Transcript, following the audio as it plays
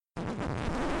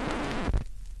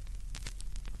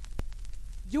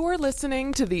You're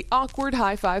listening to the Awkward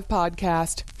High Five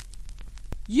podcast.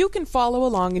 You can follow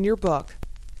along in your book.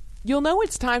 You'll know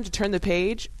it's time to turn the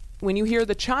page when you hear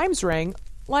the chimes ring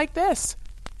like this.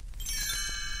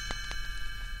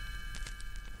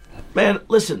 Man,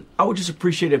 listen, I would just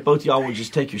appreciate it if both y'all would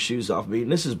just take your shoes off me.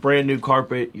 And this is brand new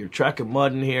carpet. You're tracking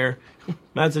mud in here.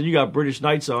 Man said you got British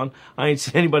Knights on. I ain't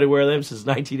seen anybody wear them since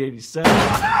 1987.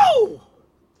 Ow!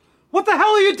 What the hell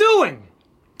are you doing?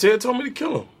 Ted told me to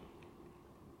kill him.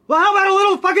 Well, how about a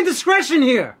little fucking discretion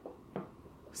here?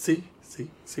 See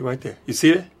right there. You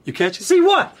see that? You catch it? See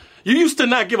what? You used to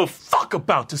not give a fuck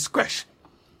about discretion.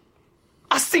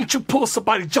 I seen you pull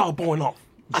somebody's jawbone off.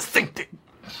 I synced it.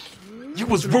 You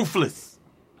was ruthless.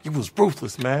 You was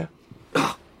ruthless, man.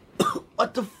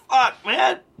 What the fuck,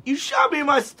 man? You shot me in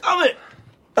my stomach.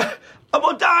 I'm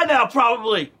gonna die now,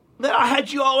 probably. Then I had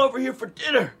you all over here for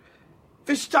dinner.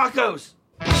 Fish tacos.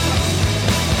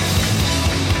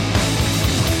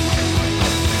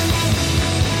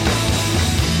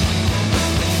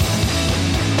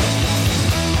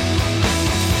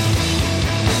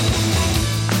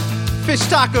 Fish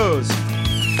tacos.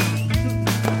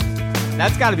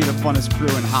 That's got to be the funnest crew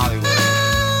in Hollywood.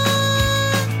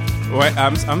 Wait,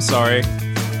 I'm sorry.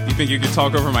 You think you could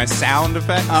talk over my sound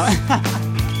effects?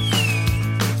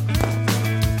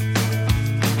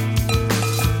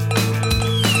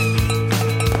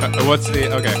 What's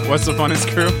the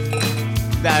funnest crew?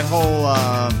 That whole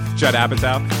Judd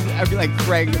Apatow. I feel like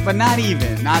Craig, but not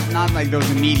even. Not like those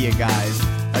immediate guys.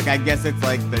 Like I guess it's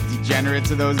like the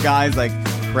degenerates of those guys, like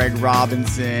Craig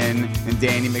Robinson and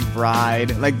Danny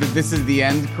McBride. Like the This Is the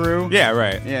End crew. Yeah,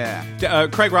 right. Yeah.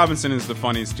 Craig Robinson is the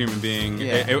funniest human being.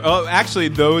 Yeah. Actually,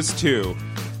 those two.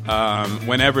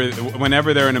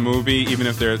 Whenever they're in a movie, even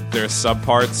if they're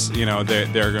subparts, you know,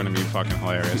 they're going to be fucking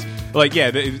hilarious. Like,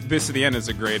 yeah, This Is the End is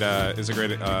a great.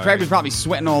 Craig was probably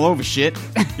sweating all over shit.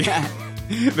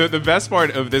 The best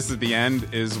part of This Is the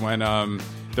End is when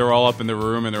they're all up in the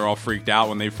room and they're all freaked out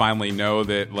when they finally know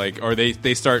that, like, or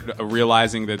they start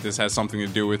realizing that this has something to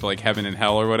do with, like, heaven and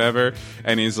hell or whatever.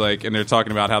 And he's like, and they're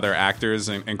talking about how they're actors,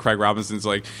 and Craig Robinson's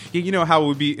like, yeah, you know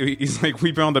how he's like,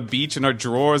 we've been on the beach in our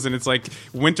drawers and it's like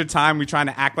wintertime, we trying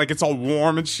to act like it's all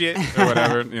warm and shit or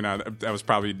whatever. You know, that was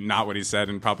probably not what he said,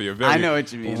 and probably a very I know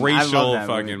what you mean. racial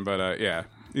fucking movie. But yeah,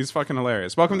 he's fucking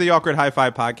hilarious. Welcome to the Awkward High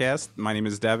Five podcast. My name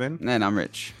is Devin. And I'm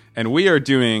Rich. And we are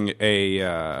doing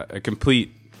a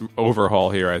complete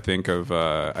overhaul here. I think we're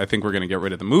going to get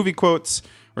rid of the movie quotes.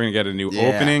 We're going to get a new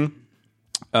opening.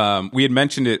 We had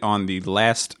mentioned it on the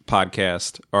last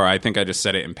podcast, or I think I just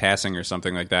said it in passing or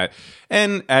something like that.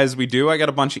 And as we do, I got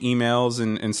a bunch of emails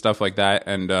and stuff like that.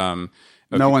 And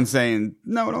no one's saying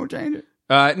no, don't change it.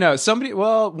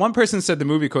 No, one person said the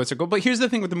movie quotes are cool, but here's the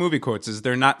thing with the movie quotes is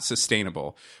they're not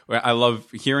sustainable. I love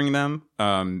hearing them,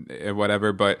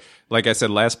 whatever, but like I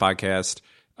said last podcast,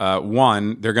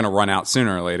 one, they're going to run out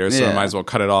sooner or later, so I might as well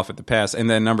cut it off at the pass. And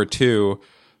then number two,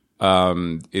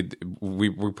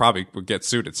 we probably would get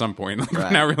sued at some point. Like,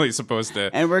 we're not really supposed to.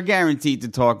 And we're guaranteed to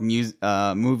talk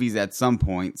movies at some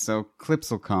point, so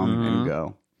clips will come and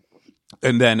go.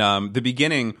 And then the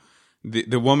beginning,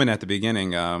 the woman at the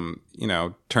beginning,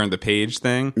 turned the page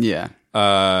thing. Yeah.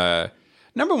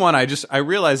 Number one, I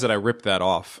realized that I ripped that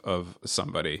off of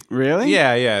somebody. Really?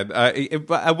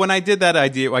 Yeah. When I did that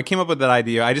idea, I came up with that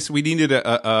idea. We needed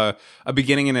a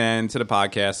beginning and an end to the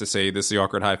podcast to say this is the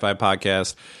Awkward High Five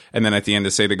podcast, and then at the end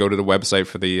to say to go to the website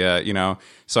for the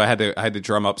So I had to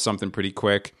drum up something pretty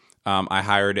quick. I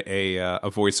hired a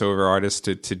voiceover artist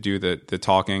to do the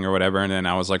talking or whatever, and then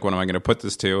I was like, what am I going to put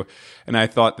this to? And I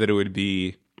thought that it would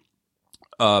be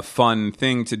a fun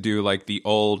thing to do, like the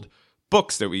old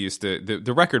books that we used to,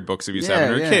 the record books that we used to have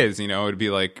when we were kids, it'd be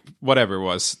like whatever it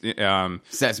was,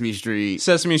 Sesame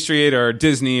Street or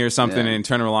Disney or something, and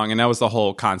turn them along, and that was the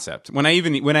whole concept. When I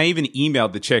even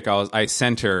emailed the chick, I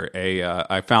sent her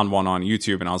I found one on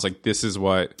YouTube, and I was like, this is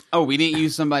what. Oh, we didn't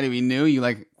use somebody we knew. You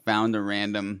like found a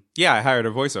random. Yeah, I hired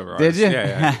a voiceover artist. Did you?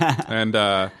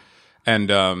 Yeah.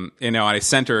 and I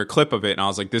sent her a clip of it, and I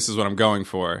was like, this is what I'm going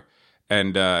for,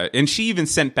 and she even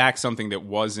sent back something that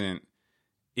wasn't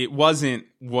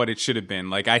what it should have been.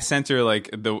 Like, I sent her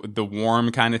like the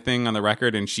warm kind of thing on the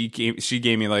record, and she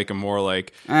gave me like a more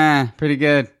like pretty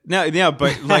good. No, yeah,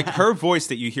 but like her voice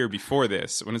that you hear before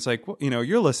this, when it's like, well,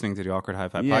 you're listening to the Awkward High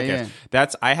Five podcast.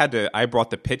 Yeah. I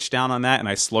brought the pitch down on that, and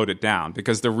I slowed it down,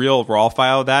 because the real raw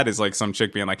file of that is like some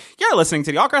chick being like, you're listening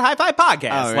to the Awkward High Five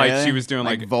podcast. Oh, really? Like she was doing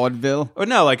like vaudeville. Oh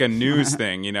no, like a news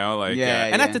thing, like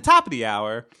and at the top of the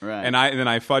hour, right? And then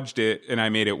I fudged it and I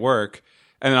made it work.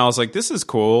 And then I was like, this is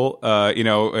cool. You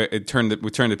know, we turn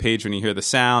the page when you hear the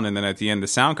sound, and then at the end the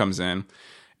sound comes in.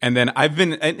 And then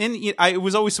it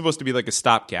was always supposed to be like a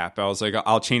stopgap. I was like,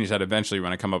 I'll change that eventually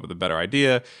when I come up with a better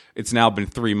idea. It's now been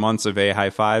 3 months of A High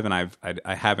Five, and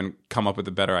I haven't come up with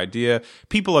a better idea.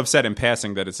 People have said in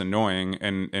passing that it's annoying,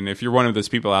 and if you're one of those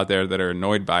people out there that are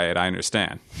annoyed by it, I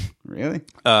understand. Really?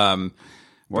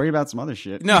 Worry about some other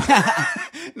shit. No,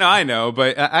 no, I know,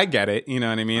 but I get it. You know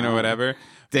what I mean, or whatever.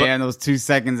 Damn, those 2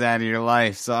 seconds out of your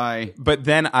life. Sorry. But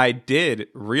then I did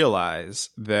realize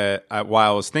that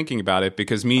while I was thinking about it,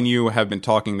 because me and you have been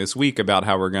talking this week about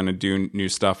how we're going to do new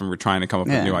stuff and we're trying to come up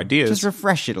with new ideas. Just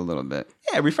refresh it a little bit.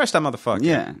 Yeah, refresh that motherfucker.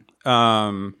 Yeah.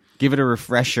 Give it a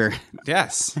refresher.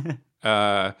 Yes.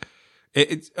 All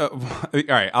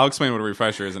right, I'll explain what a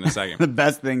refresher is in a second. The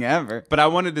best thing ever. But I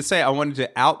wanted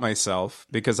to out myself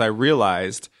because I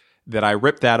realized that I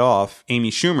ripped that off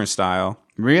Amy Schumer style.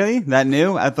 Really? That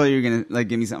new? I thought you were going to like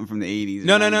give me something from the 80s.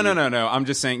 No. I'm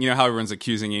just saying, you know how everyone's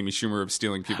accusing Amy Schumer of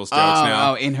stealing people's jokes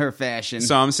now? Oh, in her fashion.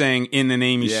 So I'm saying in an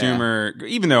Amy Schumer,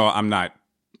 even though I'm not,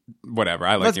 whatever.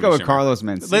 I like Let's Amy go with Schumer. Carlos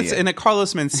Mencia. In a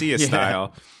Carlos Mencia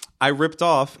style, I ripped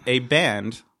off a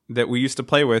band that we used to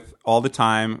play with all the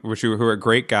time, who are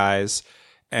great guys,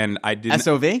 and I didn't.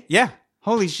 SOV? Yeah.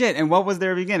 Holy shit! And what was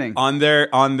their beginning? On their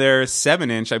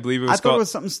 7-inch, I believe it was. I thought it was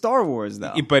something Star Wars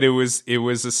though. But it was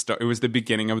the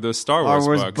beginning of those Star Wars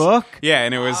books. Book. Yeah,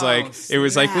 and it was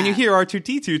like when you hear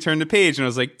R2D2 turn the page, and it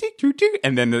was like doo-doo-doo,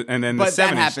 and then the 7-inch. But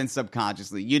that happened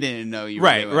subconsciously. You didn't know you were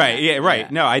doing right. that. Yeah, right. Yeah.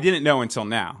 No, I didn't know until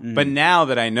now. But now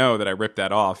that I know that I ripped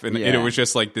that off, and it was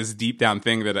just like this deep down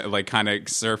thing that like kind of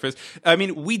surfaced. I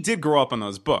mean, we did grow up on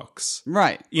those books,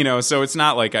 right? You know, so it's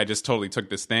not like I just totally took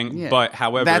this thing. Yeah. But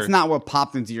however, that's not what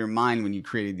popped into your mind when you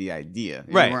created the idea.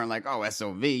 You weren't like, oh,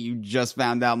 SOV. You just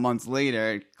found out months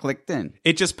later. It clicked in.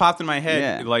 It just popped in my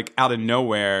head like out of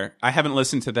nowhere. I haven't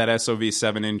listened to that SOV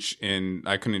 7-inch in,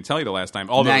 I couldn't even tell you the last time.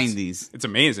 All 90s. It's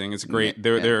amazing. It's great.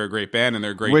 They're a great band and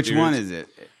they're great Which dudes. one is it?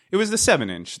 It was the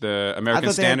 7-inch, the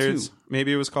American Standards.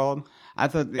 Maybe it was called. I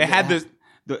thought it had this.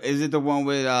 Is it the one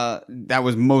with that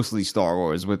was mostly Star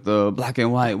Wars with the black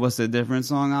and white? What's the different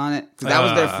song on it? 'Cause that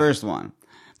was their first one.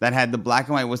 That had the black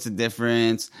and white, what's the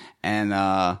difference? And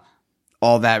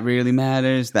All That Really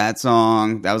Matters, that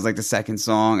song. That was like the second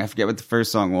song. I forget what the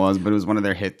first song was, but it was one of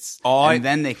their hits.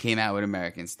 Then they came out with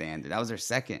American Standard. That was their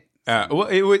second. Well,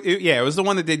 it was the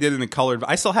one that they did in the colored.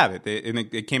 I still have it.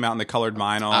 It came out in the colored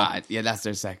vinyl. Yeah, that's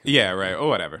their second. Yeah, right. Or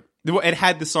whatever. It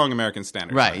had the song American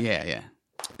Standard. Right, yeah.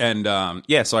 And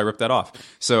so I ripped that off.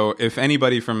 So if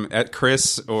anybody from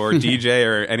Chris or DJ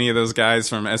or any of those guys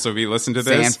from SOV listen to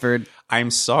this, Sanford, I'm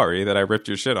sorry that I ripped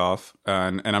your shit off,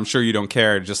 and I'm sure you don't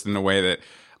care. Just in the way that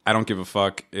I don't give a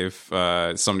fuck if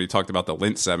somebody talked about the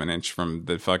Lint 7-inch from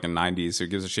the fucking 90s. Who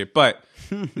gives a shit? But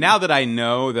now that I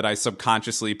know that I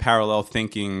subconsciously parallel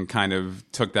thinking kind of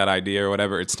took that idea or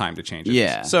whatever, it's time to change it.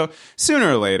 Yeah. So sooner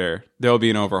or later there'll be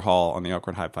an overhaul on the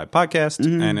Awkward High Five podcast,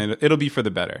 and it'll be for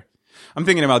the better. I'm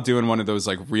thinking about doing one of those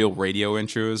like real radio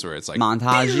intros where it's like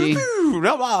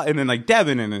montage, and then like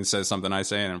Devin, and then says something I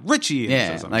say, and then Richie,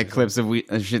 and says something like clips of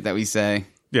shit that we say.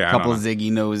 Yeah, a couple of Ziggy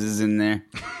noses in there.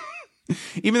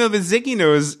 Even though the Ziggy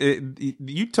nose,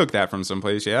 you took that from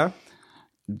someplace, yeah.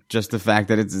 Just the fact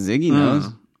that it's a Ziggy nose.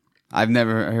 I've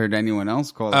never heard anyone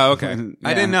else call it. Oh, okay. Yeah.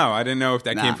 I didn't know if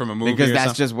that came from a movie because or that's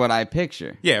something. just what I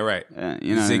picture. Yeah, right.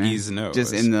 You know, Ziggy's nose,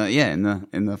 just in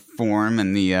the form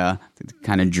and the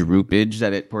kind of droopage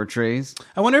that it portrays.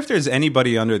 I wonder if there's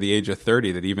anybody under the age of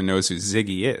 30 that even knows who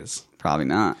Ziggy is. Probably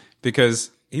not,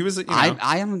 because he was.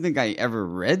 I don't think I ever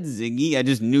read Ziggy. I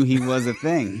just knew he was a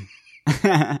thing.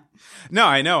 No,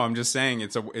 I know. I'm just saying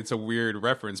it's a weird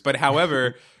reference. But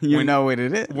however, know what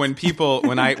it is. When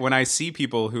I see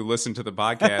people who listen to the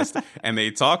podcast and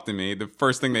they talk to me, the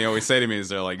first thing they always say to me is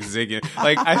they're like Ziggy.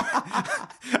 Like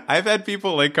I've had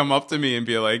people like come up to me and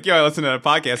be like, "Yo, I listen to that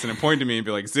podcast," and point to me and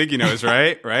be like, "Ziggy knows,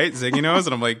 right? Right? Ziggy knows."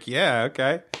 And I'm like, "Yeah,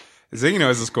 okay. Ziggy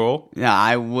knows is cool." Yeah,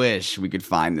 I wish we could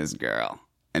find this girl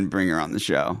and bring her on the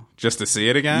show just to see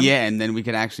it again. Yeah, and then we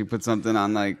could actually put something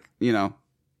on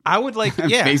I would like,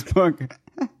 yeah. Facebook.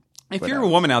 If you're a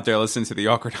woman out there listening to the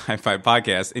Awkward High Five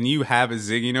podcast and you have a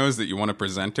Ziggy nose that you want to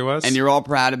present to us, and you're all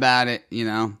proud about it,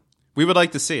 we would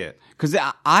like to see it. Because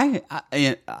I'm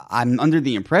under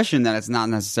the impression that it's not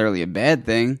necessarily a bad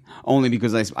thing, only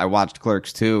because I watched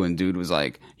Clerks 2 and dude was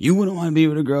like, you wouldn't want to be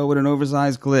with a girl with an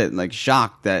oversized clit. Like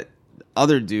shocked that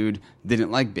other dude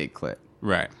didn't like big clit.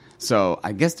 Right. So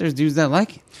I guess there's dudes that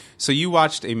like it. So you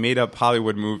watched a made-up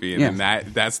Hollywood movie, and Yeah.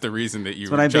 then that's the reason that you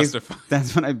That's what I base, justify.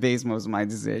 that's what I base most of my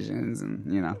decisions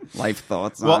and life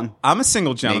thoughts Well, on. I'm a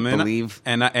single gentleman, Make-believe.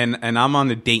 and I'm on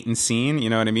the dating scene.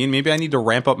 You know what I mean? Maybe I need to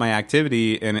ramp up my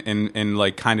activity and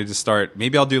like kind of just start.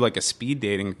 Maybe I'll do like a speed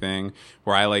dating thing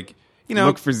where I like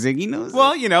Look for Ziggy noses.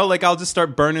 Well, like I'll just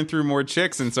start burning through more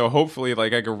chicks, and so hopefully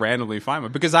like I could randomly find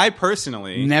one because I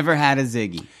personally never had a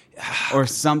Ziggy. Or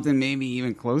something maybe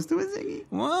even close to a Ziggy.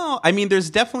 Well, I mean, there's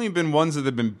definitely been ones that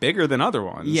have been bigger than other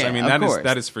ones. Yeah, I mean of course.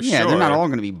 that is for yeah, sure. they're not all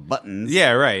going to be buttons.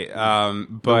 Yeah, right.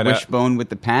 But The wishbone with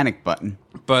the panic button.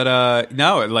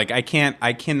 no, like I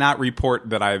cannot report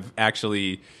that I've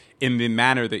actually, in the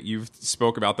manner that you've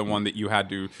spoke about the one that you had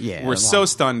to, were so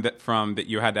stunned that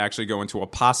you had to actually go into a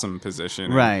possum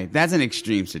position. Right, that's an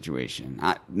extreme situation.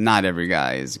 Not every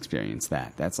guy has experienced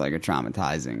that. That's like a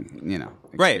traumatizing,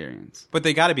 experience. Right, but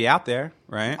they got to be out there,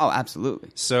 right? Oh,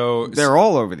 absolutely. So they're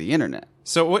all over the internet.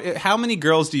 So how many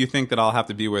girls do you think that I'll have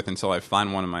to be with until I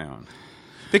find one of my own?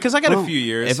 Because I got a few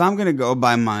years. If I'm going to go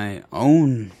by my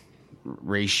own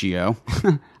ratio,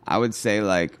 I would say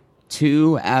like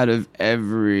 2 out of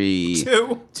every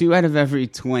 2 out of every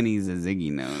 20 is a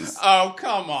Ziggy nose. Oh,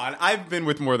 come on. I've been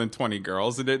with more than 20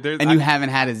 girls. And you haven't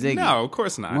had a Ziggy? No, of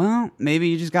course not. Well, maybe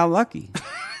you just got lucky.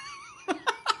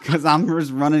 Because I'm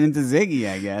just running into Ziggy,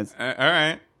 I guess. All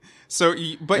right. So,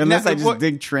 but unless I just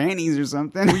dig trannies or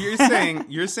something. Well,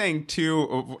 you're saying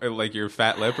 2, like your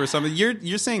fat lip or something.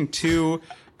 You're saying 2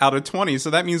 out of 20, so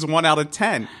that means 1 out of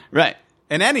 10. Right.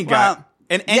 And any guy. Well,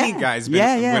 And any guy's been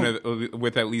yeah.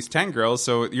 with at least 10 girls,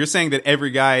 so you're saying that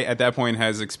every guy at that point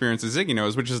has experienced a Ziggy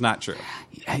nose, which is not true.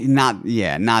 Not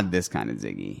this kind of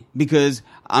Ziggy. Because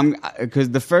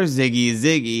the first Ziggy is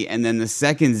Ziggy, and then the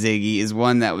second Ziggy is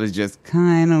one that was just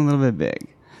kind of a little bit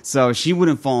big. So she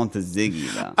wouldn't fall into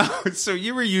Ziggy, though. Oh, so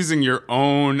you were using your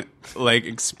own, like,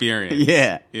 experience.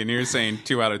 Yeah. And you're saying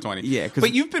 2 out of 20. Yeah.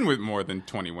 But you've been with more than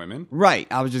 20 women. Right.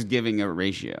 I was just giving a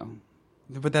ratio.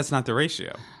 But that's not the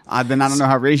ratio. Then I don't know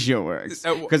how ratio works.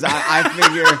 Because I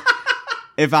figure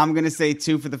if I'm going to say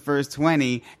 2 for the first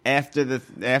 20, after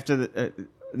the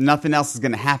nothing else is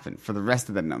going to happen for the rest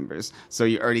of the numbers. So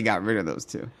you already got rid of those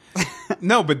 2.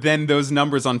 No, but then those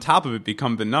numbers on top of it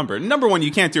become the number. Number one,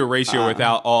 you can't do a ratio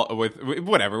without with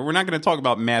whatever. We're not going to talk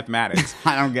about mathematics.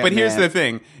 I don't get. But here's math. the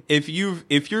thing: if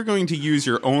you're going to use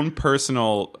your own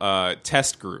personal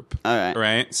test group, all right.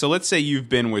 right? So let's say you've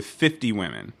been with 50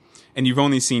 women, and you've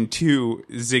only seen 2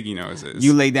 Ziggy noses.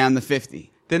 You lay down the 50.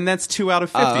 Then that's 2 out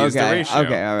of 50 is the ratio.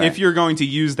 Okay, all right. If you're going to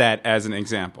use that as an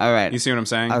example. All right. You see what I'm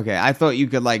saying? Okay, I thought you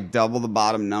could like double the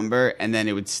bottom number, and then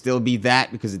it would still be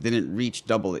that because it didn't reach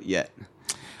double it yet.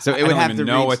 So it would have to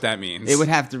know reach, what that means. It would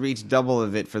have to reach double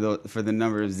of it for the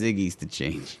number of Ziggies to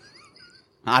change.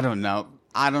 I don't know.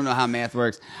 I don't know how math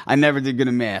works. I never did good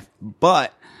at math,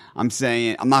 but I'm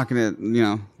saying I'm not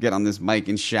gonna get on this mic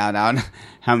and shout out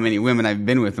how many women I've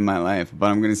been with in my life, but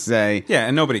I'm gonna say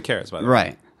and nobody cares, by the way.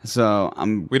 right. So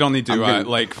we don't need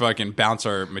to fucking bounce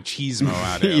our machismo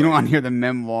out here. You don't want to hear the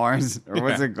memoirs or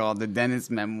what's it called, the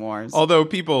Dennis memoirs. Although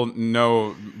people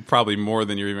know probably more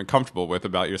than you're even comfortable with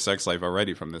about your sex life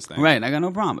already from this thing. Right, I got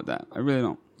no problem with that. I really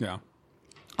don't. Yeah.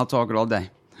 I'll talk it all day.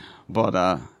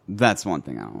 But that's one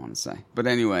thing I don't want to say. But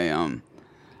anyway,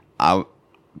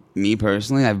 me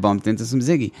personally, I've bumped into some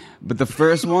Ziggy. But the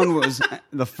first one was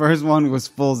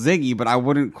full Ziggy, but I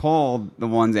wouldn't call the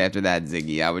ones after that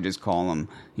Ziggy. I would just call them,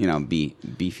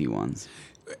 beefy ones.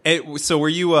 So were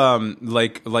you on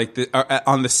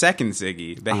the second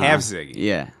Ziggy, the half Ziggy?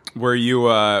 Yeah. Were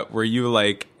you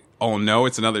like, oh no,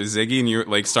 it's another Ziggy, and you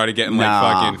like started getting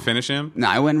fucking finish him? No,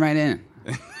 I went right in.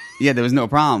 Yeah, there was no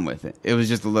problem with it. It was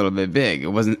just a little bit big. It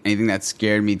wasn't anything that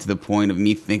scared me to the point of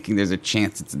me thinking there's a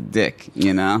chance it's a dick,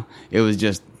 It was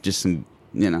just some,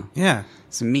 Yeah.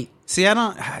 some meat. See, I'm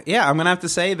going to have to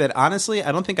say that honestly,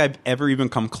 I don't think I've ever even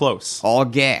come close. All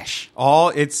gash.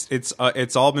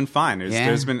 It's all been fine.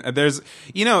 If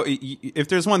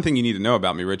there's one thing you need to know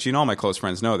about me, Rich, all my close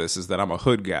friends know this, is that I'm a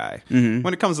hood guy. Mm-hmm.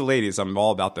 When it comes to ladies, I'm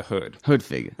all about the hood. Hood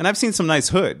figure. And I've seen some nice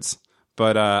hoods.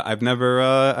 But I've never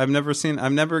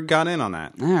got in on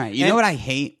that. All right, you know what I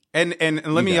hate, and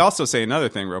let me also say another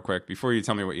thing real quick before you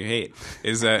tell me what you hate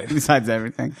is that besides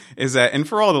everything is that, and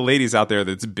for all the ladies out there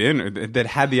that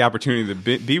had the opportunity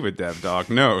to be with Dev Dog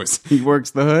knows he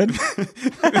works the hood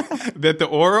that the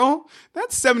oral,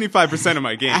 that's 75% of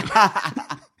my game.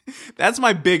 That's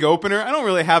my big opener. I don't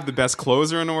really have the best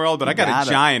closer in the world, but I got a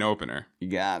giant opener. You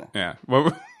got it. Yeah.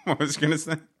 What was you gonna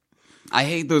say? I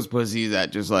hate those pussies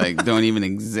that just like don't even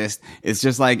exist. It's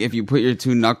just like if you put your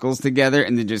two knuckles together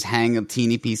and then just hang a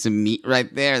teeny piece of meat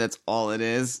right there. That's all it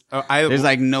is. There's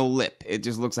like no lip. It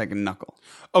just looks like a knuckle.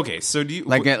 Okay, so do you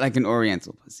Like an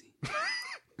Oriental pussy.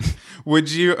 would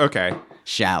you? Okay,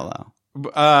 Shallow.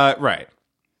 right.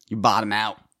 You bottom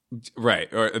out.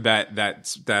 Right, or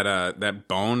that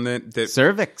bone that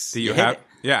Cervix. that you You have, hit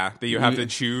it. yeah, that you have to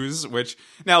choose. Which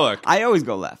now look, I always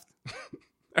go left.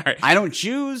 all right, I don't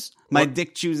choose. My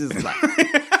dick chooses left.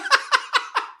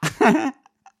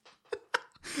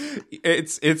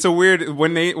 it's a weird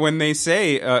when they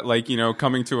say like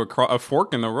coming to a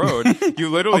fork in the road. You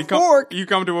literally fork? you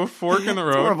come to a fork in the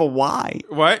road. More of a Y.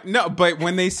 What? No, but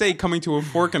when they say coming to a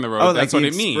fork in the road, Oh, that's like what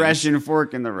the it means. expression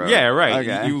fork in the road. Yeah, right.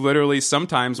 Okay. You literally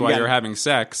sometimes while gotta- you're having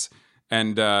sex.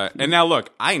 And now look,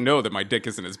 I know that my dick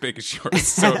isn't as big as yours,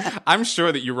 so I'm sure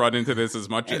that you run into this as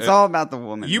much. It's all about the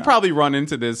woman. You though. probably run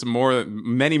into this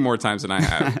many more times than I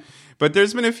have. But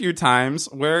there's been a few times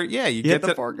where, yeah, you get hit the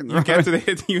to fork in the you get road. to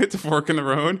the you hit the fork in the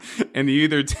road, and you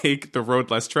either take the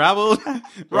road less traveled,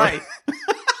 Right.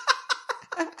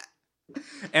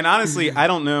 And honestly, I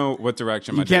don't know what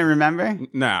direction my You can't dick. remember?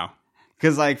 No.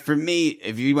 Because, like, for me,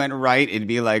 if you went right, it'd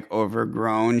be like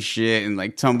overgrown shit and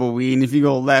like tumbleweed. And if you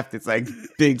go left, it's like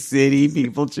big city,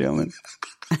 people chilling.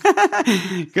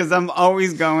 Because I'm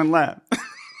always going left.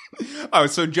 Oh,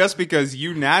 so just because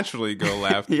you naturally go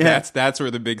left, Yeah. that's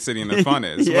where the big city and the fun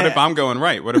is. Yeah. What if I'm going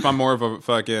right? What if I'm more of a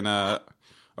fucking a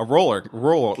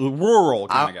rural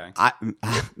kind of guy?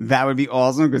 That would be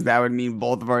awesome because that would mean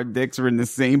both of our dicks were in the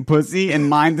same pussy and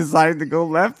mine decided to go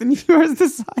left and yours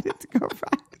decided to go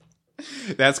right.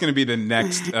 That's going to be the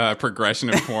next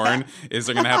progression of porn. Is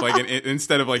they're going to have like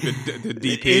instead of like the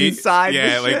DP Inside the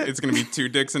yeah, like shit. it's going to be two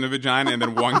dicks in a vagina, and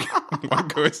then one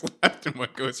goes left and one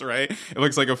goes right. It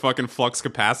looks like a fucking flux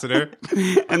capacitor.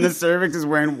 And the cervix is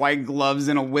wearing white gloves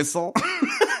and a whistle.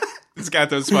 It's got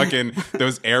those airplane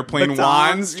Batons,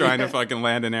 wands trying yeah. to fucking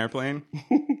land an airplane.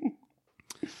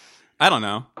 I don't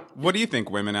know. What do you think,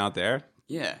 women out there?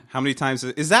 Yeah. How many times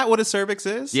is that what a cervix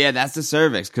is? Yeah, that's the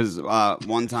cervix because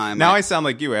one time. Now I sound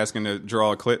like you asking to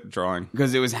draw a clit drawing.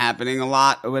 Because it was happening a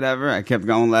lot or whatever. I kept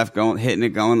going left, hitting it,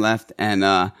 going left,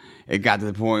 and it got to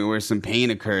the point where some pain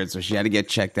occurred, so she had to get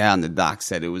checked out, and the doc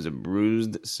said it was a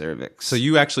bruised cervix. So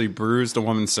you actually bruised a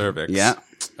woman's cervix. Yeah.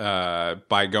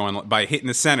 By hitting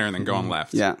the center and then going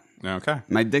left. Yeah. Okay.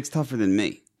 My dick's tougher than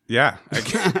me. Yeah,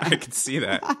 I can see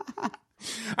that.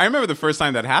 I remember the first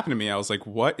time that happened to me, I was like,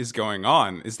 what is going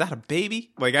on? Is that a baby?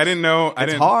 Like, I didn't know.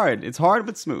 It's hard. It's hard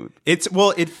but smooth.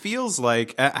 It feels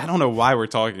like, I don't know why we're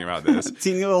talking about this.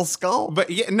 Teeny little skull.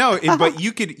 But yeah, no, but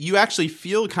you actually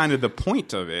feel kind of the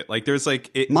point of it. Like there's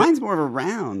like Mine's more of a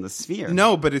round, the sphere.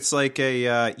 No, but it's like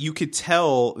you could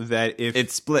tell that if It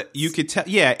splits. you could tell.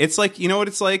 Yeah, it's like, you know what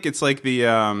it's like? It's like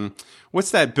the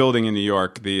what's that building in New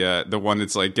York? The one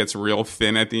that's like gets real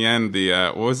thin at the end.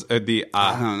 I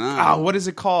don't know. What is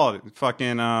it called?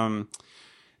 Fucking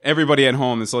everybody at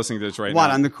home is listening to this right now. What,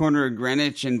 on the corner of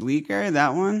Greenwich and Bleecker?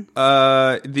 That one?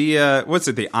 What's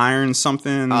it? The Iron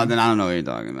something. Oh, then I don't know what you're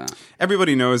talking about.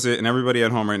 Everybody knows it, and everybody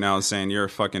at home right now is saying you're a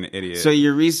fucking idiot. So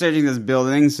you're researching this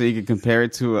building so you can compare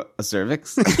it to a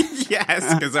cervix?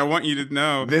 yes, because I want you to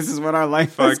know. This is what our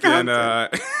life has come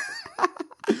Fucking. to.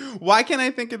 Why can't I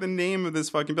think of the name of this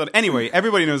fucking building? Anyway,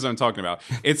 everybody knows what I'm talking about.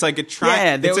 It's like a triangle.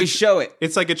 Yeah, they always show it.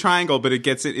 It's like a triangle, but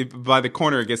by the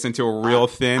corner it gets into a real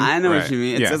thin. I know Right. what you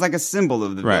mean. Yeah. It's like a symbol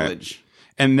of the Right. village.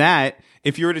 And that,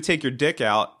 if you were to take your dick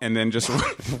out and then just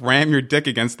ram your dick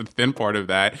against the thin part of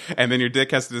that, and then your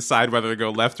dick has to decide whether to go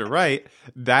left or right,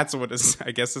 that's what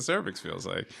I guess the cervix feels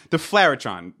like. The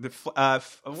flaretron.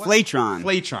 Flatron.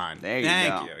 Flatron. There you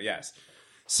Thank go. you. Yes.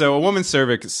 So a woman's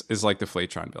cervix is like the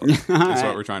flatron building. That's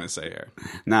what we're trying to say here.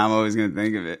 Now I'm always going to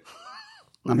think of it.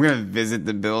 I'm going to visit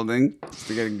the building just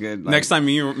to get a good... Next time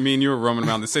me and you are roaming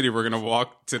around the city, we're going to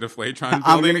walk to the Flatron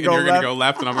I'm building, gonna and go you're going to left. go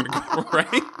left, and I'm going to go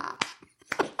right.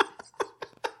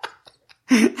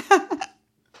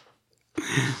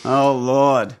 Oh,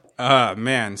 Lord.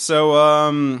 Man.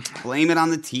 So, Blame it on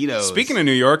the Tito's. speaking of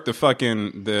New York,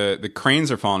 the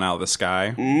cranes are falling out of the sky.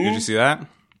 Did you see that?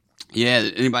 Yeah,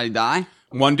 did anybody die?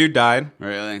 One dude died.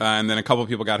 Really? And then a couple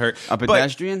people got hurt. A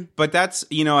pedestrian? But that's,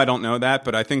 I don't know that,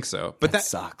 but I think so. But That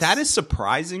sucks. That is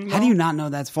surprising, though. How do you not know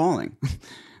that's falling?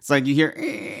 It's like you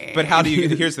hear. But how do you?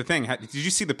 Here's the thing. Did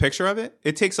you see the picture of it?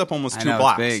 It takes up almost 2 I know,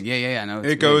 blocks. It's big. Yeah. I know.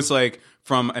 It goes like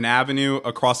from an avenue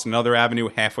across another avenue,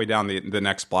 halfway down the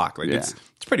next block. Like it's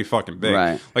pretty fucking big.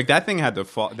 Right. Like that thing had to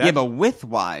fall. Yeah, but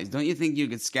width-wise, don't you think you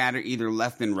could scatter either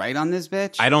left and right on this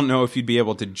bitch? I don't know if you'd be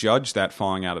able to judge that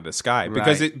falling out of the sky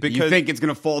because Right. because you think it's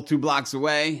gonna fall 2 blocks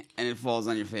away and it falls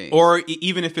on your face, or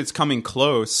even if it's coming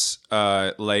close,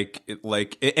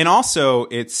 and also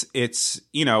it's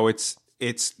you know it's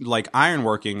like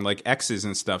ironworking, like X's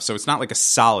and stuff, so it's not like a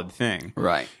solid thing,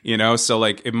 right? You know, so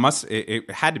like it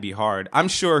had to be hard. I'm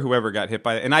sure whoever got hit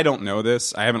by it, and I don't know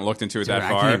this, I haven't looked into it that I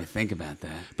far. can't even think about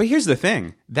that. But here's the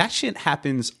thing: that shit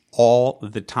happens all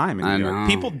the time in New I York. know.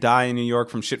 People die in New York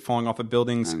from shit falling off of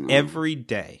buildings every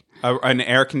day. An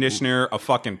air conditioner, a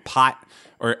fucking pot,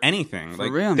 or anything. For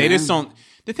like real, they man. just don't.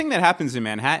 The thing that happens in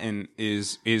Manhattan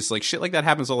is like shit like that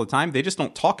happens all the time. They just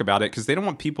don't talk about it because they don't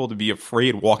want people to be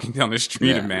afraid walking down the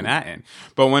street in Manhattan.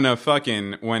 But when a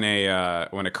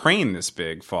crane this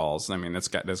big falls, I mean that's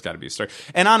got to be a story.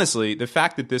 And honestly, the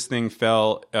fact that this thing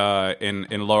fell in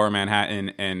Lower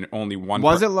Manhattan and only one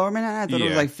Was it Lower Manhattan? I thought it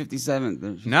was Yeah. like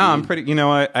 57th. No, I'm pretty. You know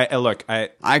what?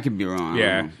 I could be wrong.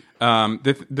 Yeah.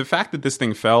 The fact that this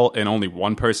thing fell and only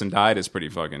one person died is pretty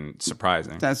fucking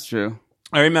surprising. That's true.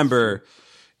 I remember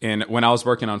when I was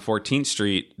working on 14th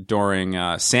Street during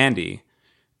Sandy,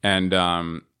 and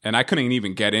I couldn't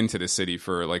even get into the city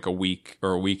for like a week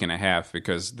or a week and a half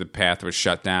because the path was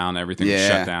shut down, everything was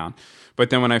shut down. But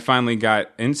then when I finally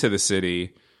got into the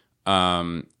city,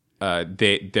 they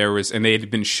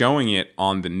had been showing it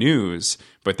on the news,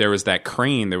 but there was that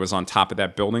crane that was on top of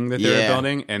that building that they were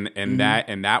building, and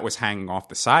that was hanging off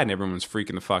the side, and everyone was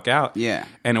freaking the fuck out. Yeah.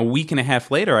 And a week and a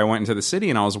half later, I went into the city,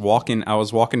 and I was walking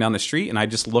down the street, and I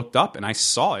just looked up, and I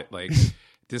saw it, like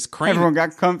this crane. Everyone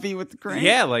got comfy with the crane.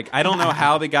 Yeah, like I don't know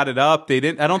how they got it up. They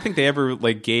didn't. I don't think they ever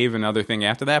like gave another thing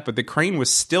after that. But the crane was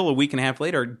still a week and a half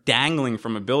later dangling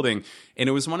from a building, and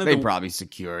it was one of They the. probably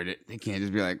secured it. They can't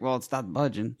just be like, well, it stopped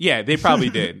budging. Yeah, they probably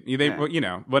did. You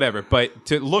know, whatever. But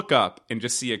to look up and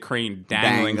just see a crane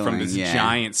dangling from this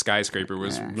giant skyscraper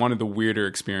was one of the weirder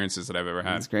experiences that I've ever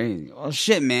had. That's crazy. Well,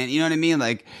 shit, man. You know what I mean?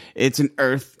 Like, it's an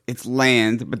earth, it's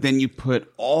land, but then you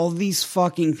put all these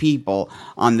fucking people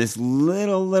on this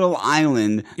little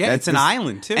island. Yeah, it's an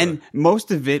island, too. And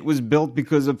most of it was built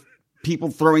because of people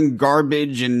throwing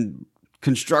garbage and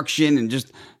construction and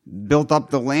just built up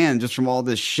the land just from all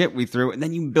this shit we threw. And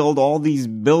then you build all these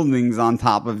buildings on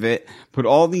top of it, put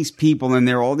all these people in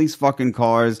there, all these fucking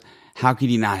cars. How could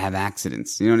you not have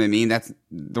accidents? You know what I mean?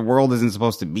 The world isn't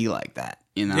supposed to be like that,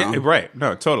 you know? Yeah, right.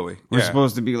 No, totally. We're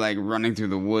supposed to be like running through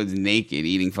the woods naked,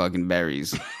 eating fucking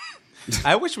berries.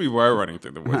 I wish we were running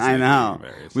through the woods. I know.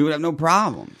 Berries. We would have no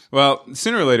problems. Well,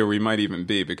 sooner or later we might even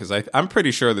be, because I'm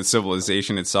pretty sure that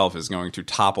civilization itself is going to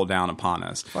topple down upon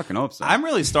us. Fucking hope so. I'm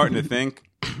really starting to think,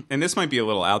 and this might be a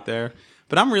little out there,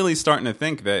 but I'm really starting to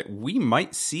think that we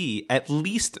might see at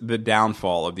least the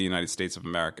downfall of the United States of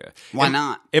America. Why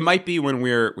not? It might be when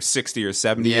we're 60 or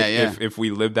 70 if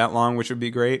we live that long, which would be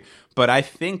great. But I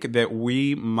think that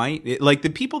we might, like the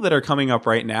people that are coming up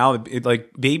right now,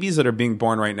 like babies that are being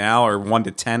born right now or 1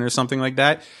 to 10 or something like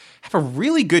that, have a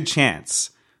really good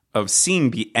chance of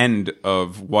seeing the end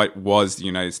of what was the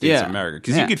United States of America,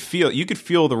 because you could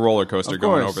feel the roller coaster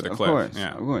going over the cliff.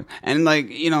 Of course. And like,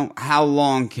 you know, how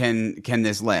long can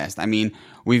this last? I mean,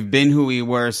 we've been who we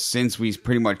were since we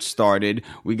pretty much started.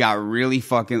 We got really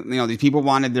fucking, you know, these people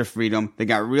wanted their freedom. They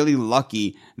got really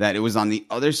lucky that it was on the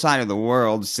other side of the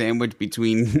world, sandwiched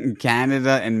between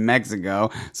Canada and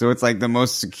Mexico. So it's like the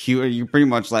most secure. You pretty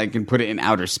much like can put it in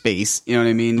outer space. You know what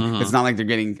I mean? Mm-hmm. It's not like they're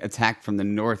getting attacked from the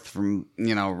north from,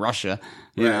 you know, Russia,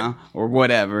 you know, or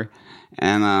whatever.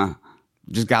 And,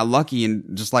 just got lucky,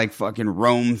 and just like fucking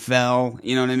Rome fell,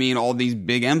 you know what I mean? All these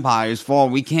big empires fall.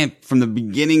 We can't, from the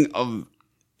beginning of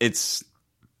its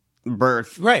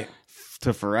birth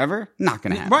to forever, not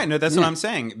gonna happen. Right, no, that's what I'm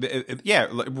saying. Yeah,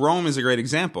 like, Rome is a great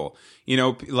example. You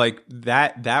know, like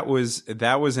that was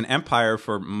an empire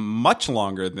for much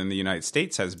longer than the United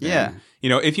States has been. Yeah. You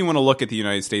know, if you want to look at the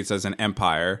United States as an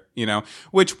empire, you know,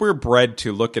 which we're bred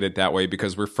to look at it that way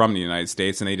because we're from the United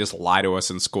States, and they just lie to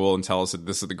us in school and tell us that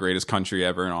this is the greatest country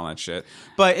ever and all that shit.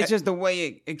 But It's just the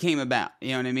way it came about.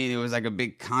 You know what I mean? It was like a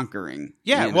big conquering.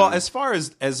 yeah, you well, know? as far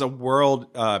as a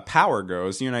world power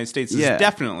goes, the United States is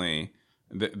definitely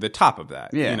the top of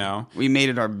that. Yeah. You know, we made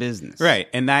it our business. right,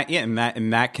 and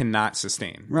that cannot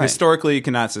sustain. Right. Historically, it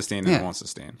cannot sustain, and Yeah. it won't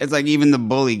sustain. It's like even the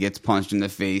bully gets punched in the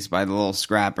face by the little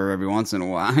scrapper every once in a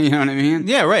while. You know what I mean?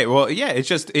 Yeah, right. Well, yeah, it's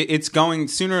just it's going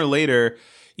sooner or later.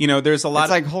 You know, there's a lot.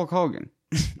 It's like Hulk Hogan.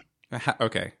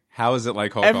 Okay, How is it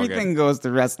like Hulk Hogan? Everything goes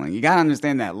to wrestling. You gotta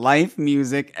understand that. Life,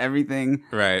 music, everything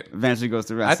Right. eventually goes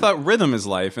to I wrestling. thought rhythm is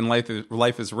life, and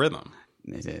life is rhythm.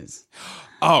 It is.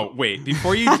 Oh wait!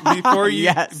 Before you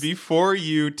Yes. before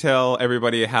you tell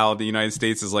everybody how the United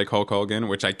States is like Hulk Hogan,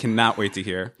 which I cannot wait to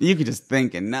hear. You could just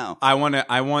think and know. I want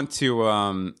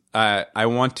to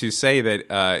say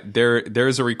that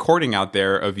there's a recording out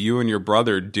there of you and your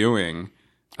brother doing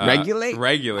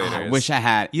regulators. I wish I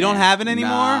had. You don't have it anymore?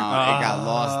 No, it got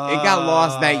lost. It got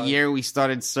lost that year. We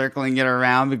started circling it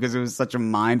around because it was such a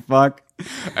mind fuck.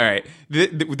 All right,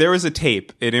 there was a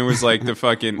tape, and it was like the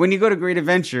fucking When you go to Great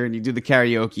Adventure and you do the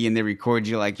karaoke and they record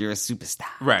you like you're a superstar.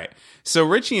 right. So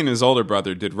Richie and his older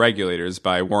brother did Regulators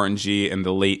by Warren G and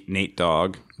the late Nate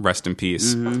Dogg, rest in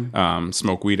peace.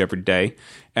 Smoke weed every day,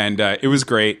 and it was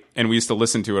great, and we used to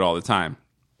listen to it all the time.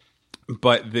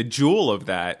 But the jewel of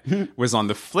that was on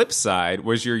the flip side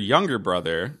was your younger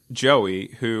brother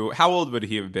Joey, who how old would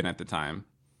he have been at the time?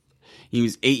 He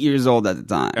was 8 years old at the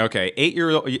time. Okay,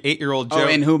 8-year-old Joe. Oh,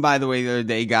 and who, by the way, the other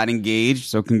day got engaged.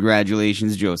 So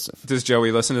congratulations, Joseph. Does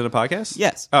Joey listen to the podcast?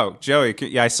 Yes. Oh, Joey,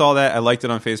 yeah, I saw that. I liked it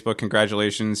on Facebook.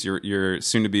 Congratulations, your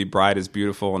soon-to-be bride is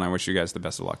beautiful, and I wish you guys the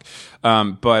best of luck.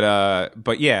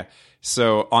 But yeah.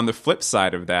 So on the flip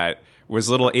side of that was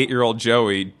little 8-year-old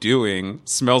Joey doing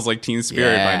 "Smells Like Teen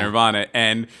Spirit" by Nirvana,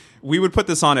 and we would put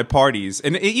this on at parties,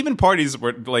 and even parties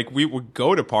were like we would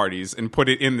go to parties and put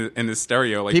it in the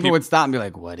stereo. Like People would stop and be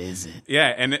like, "What is it?"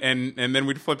 yeah, and then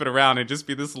we'd flip it around and just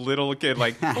be this little kid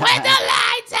like, "With the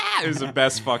lights out!" It was the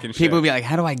best fucking shit. People would be like,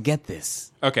 "How do I get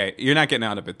this?" Okay, you're not getting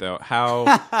out of it though.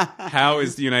 How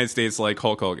is the United States like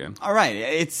Hulk Hogan? All right,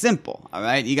 it's simple. All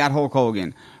right, you got Hulk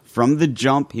Hogan. From the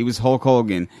jump, he was Hulk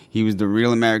Hogan. He was the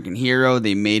real American hero.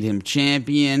 They made him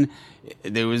champion.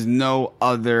 There was no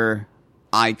other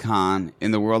icon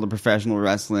in the world of professional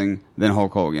wrestling than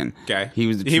Hulk Hogan. Okay, he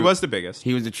was the biggest.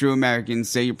 He was the true American.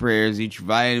 Say your prayers, eat your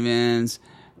vitamins.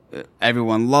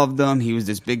 Everyone loved him. He was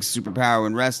this big superpower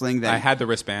in wrestling. That I had the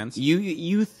wristbands.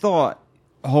 You thought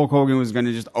Hulk Hogan was going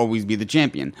to just always be the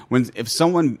champion.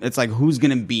 It's like, who's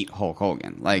going to beat Hulk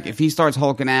Hogan? Like, if he starts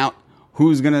hulking out,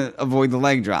 who's going to avoid the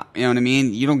leg drop? You know what I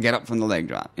mean? You don't get up from the leg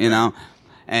drop, you know?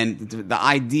 And the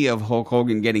idea of Hulk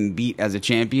Hogan getting beat as a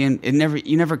champion,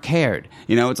 you never cared.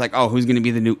 You know, it's like, oh, who's going to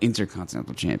be the new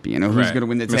Intercontinental Champion? Or who's going to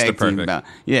win the tag team bout?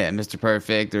 Yeah, Mr.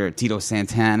 Perfect or Tito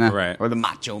Santana. Right. Or the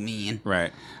Macho Man.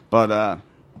 Right. But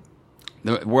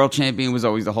the world champion was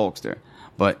always the Hulkster.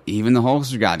 But even the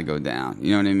Hulkster got to go down.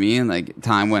 You know what I mean? Like,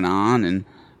 time went on and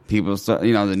people,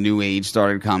 the new age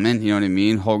started coming. You know what I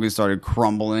mean? Hogan started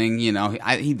crumbling. You know,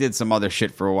 he did some other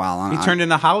shit for a while. He turned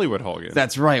into Hollywood Hogan.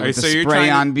 That's right, with the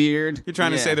spray-on beard. You're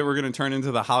trying to say that we're going to turn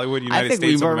into the Hollywood United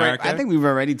States of America? I think we've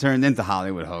already turned into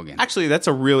Hollywood Hogan. Actually, that's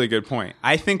a really good point.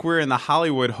 I think we're in the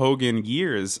Hollywood Hogan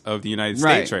years of the United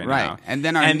States right now. And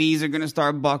then our knees are going to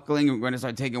start buckling. And we're going to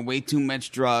start taking way too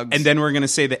much drugs. And then we're going to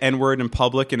say the N-word in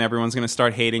public, and everyone's going to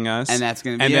start hating us. And that's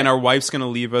going to be And then our wife's going to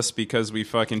leave us because we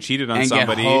fucking cheated on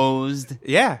somebody. Get hosed.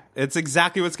 Yeah, it's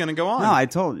exactly what's going to go on. No, I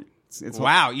told you. It's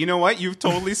wow, you know what? You've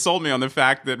totally sold me on the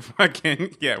fact that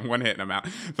fucking one hit and I'm out.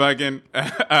 Fucking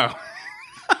oh.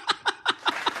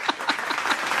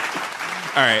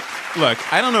 All right.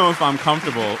 Look, I don't know if I'm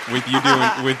comfortable with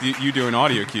you doing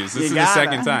audio cues. This is the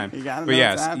second time. But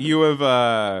yes, you have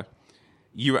I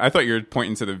thought you were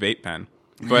pointing to the vape pen.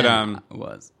 But it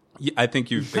was. I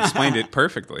think you've explained it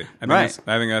perfectly. I think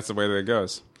that's the way that it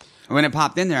goes. When it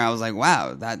popped in there, I was like,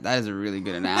 wow, that is a really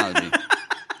good analogy.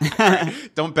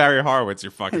 Don't Barry Horowitz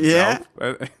your fucking self.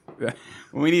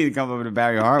 We need to come up with a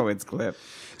Barry Horowitz clip.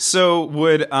 So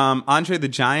would Andre the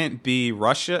Giant be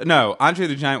Russia? No, Andre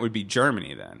the Giant would be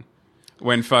Germany then.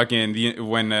 When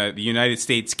the United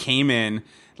States came in,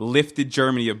 lifted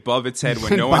Germany above its head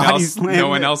when no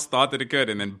one else thought that it could,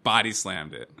 and then body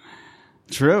slammed it.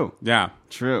 True. Yeah.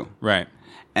 True. Right.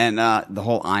 And the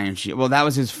whole Iron Sheik. Well, that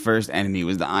was his first enemy,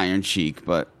 was the Iron Sheik.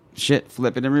 But shit,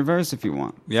 flip it in reverse if you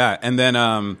want. Yeah, and then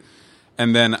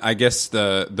I guess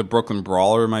the Brooklyn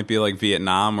Brawler might be like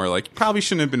Vietnam, where like you probably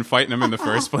shouldn't have been fighting him in the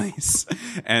first place,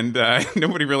 and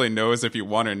nobody really knows if you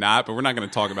won or not. But we're not going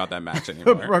to talk about that match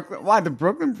anymore. Why the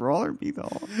Brooklyn Brawler beat the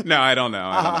Hulk? No, I don't know.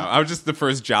 I was just the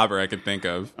first jobber I could think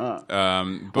of. Well,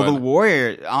 the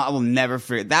Warrior, I will never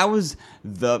forget. That was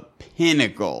the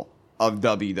pinnacle of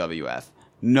WWF.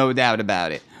 No doubt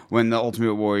about it. When the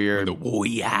Ultimate Warrior,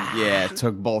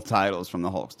 took both titles from the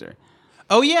Hulkster.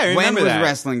 Oh yeah, I remember when was that.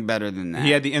 wrestling better than that?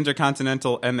 He had the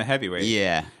Intercontinental and the Heavyweight.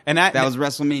 Yeah, and that was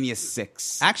WrestleMania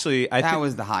 6. Actually, that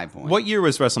was the high point. What year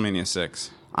was WrestleMania 6?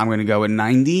 I'm going to go with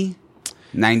 90.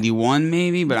 91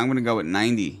 maybe, but I'm gonna go with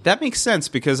 90. That makes sense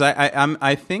because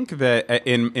I think that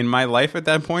in my life at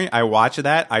that point, I watched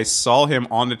that. I saw him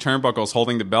on the turnbuckles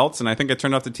holding the belts, and I think I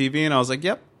turned off the TV and I was like,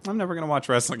 "Yep, I'm never gonna watch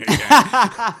wrestling again."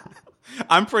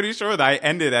 I'm pretty sure that I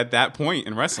ended at that point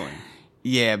in wrestling.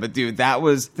 Yeah, but dude,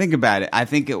 think about it. I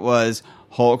think it was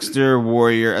Hulkster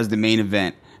Warrior as the main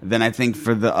event. Then I think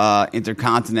for the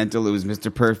Intercontinental, it was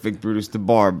Mr. Perfect, Brutus the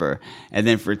Barber. And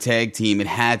then for tag team, it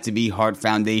had to be Heart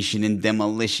Foundation and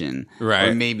Demolition. Right.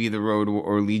 Or maybe the Road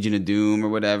or Legion of Doom or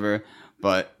whatever.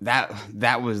 But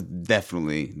that was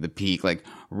definitely the peak. Like,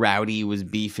 Rowdy was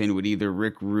beefing with either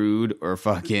Rick Rude or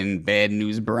fucking Bad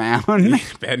News Brown.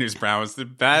 Bad News Brown was the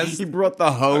best. He brought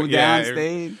the hoe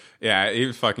downstage. Yeah, he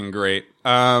was fucking great.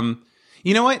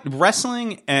 You know what?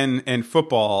 Wrestling and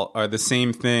football are the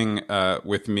same thing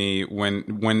with me.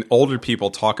 When older people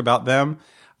talk about them,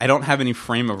 I don't have any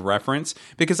frame of reference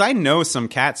because I know some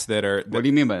cats that are. What do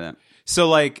you mean by that? So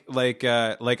like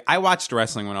I watched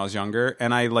wrestling when I was younger,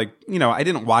 and I I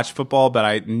didn't watch football, but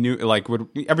I knew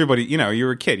everybody. You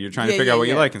were a kid, you're trying to figure out what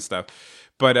you like and stuff.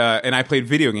 But and I played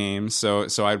video games, so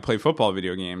I'd play football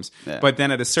video games. Yeah. But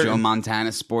then at a certain Joe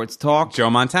Montana Sports Talk.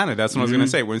 Joe Montana, that's what I was going to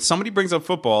say. When somebody brings up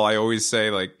football, I always say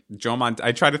like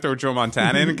I try to throw Joe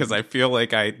Montana in because I feel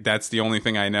like that's the only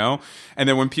thing I know. And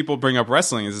then when people bring up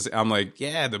wrestling, I'm like,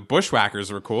 yeah, the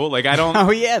Bushwhackers were cool. Like I don't.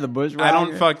 Oh yeah, the Bushwhackers. I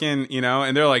don't fucking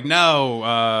and they're like,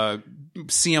 no,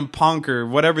 CM Punk or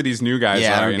whatever these new guys are.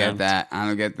 Yeah, I don't get that. I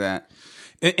don't get that.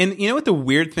 And you know what the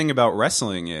weird thing about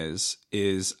wrestling is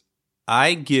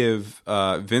I give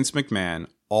Vince McMahon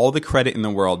all the credit in the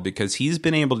world because he's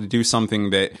been able to do something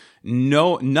that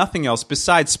nothing else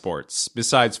besides sports,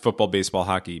 besides football, baseball,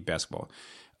 hockey, basketball,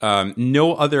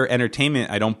 no other entertainment,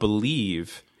 I don't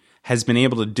believe, has been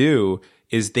able to do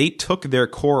is they took their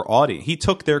core audience. He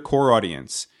took their core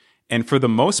audience and for the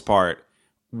most part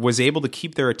was able to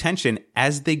keep their attention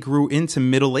as they grew into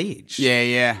middle age.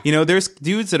 Yeah. There's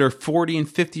dudes that are 40 and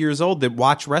 50 years old that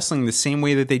watch wrestling the same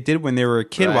way that they did when they were a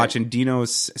kid watching Dino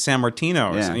San Martino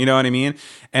or something. You know what I mean?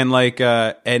 And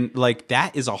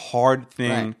that is a hard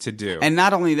thing to do. And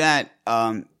not only that,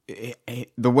 the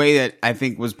way that I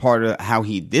think was part of how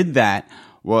he did that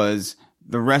was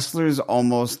the wrestlers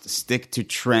almost stick to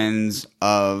trends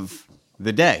of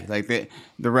the day. Like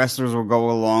the wrestlers will go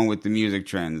along with the music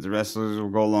trends. The wrestlers will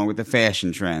go along with the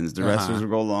fashion trends. The wrestlers will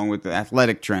go along with the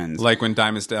athletic trends. Like when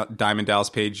Diamond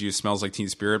Dallas Page used "Smells Like Teen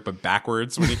Spirit" but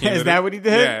backwards when he came. Is that what he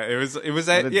did? Yeah, it was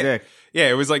that. Dick. Yeah,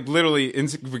 it was like literally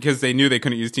because they knew they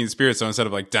couldn't use Teen Spirit, so instead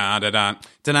of like da da da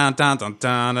da da da da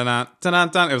da da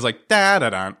da, it was like da da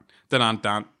da da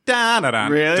da.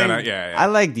 Really? Yeah. I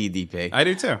like DDP. I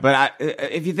do too. But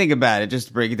if you think about it, just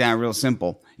to break it down real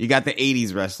simple, you got the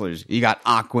 80s wrestlers. You got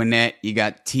Aquanet. You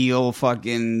got Teal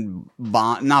fucking,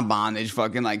 not bondage,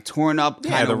 fucking like torn up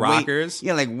kind of the rockers.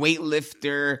 Like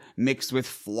weightlifter mixed with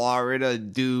Florida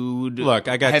dude. Look,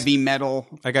 I got heavy metal.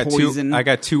 I got Poison. I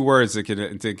got two words that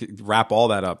could wrap all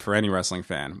that up for any wrestling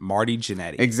fan. Marty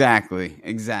Jannetty. Exactly.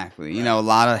 A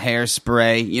lot of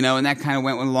hairspray, and that kind of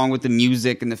went along with the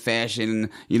music and the fashion,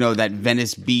 that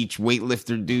Venice Beach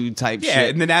weightlifter dude type shit. Yeah,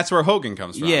 and then that's where Hogan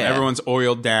comes from. Yeah. Everyone's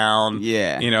oiled down.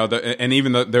 Yeah. And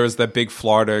even though there was that big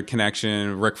Florida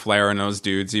connection, Ric Flair and those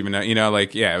dudes, even though,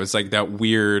 it was like that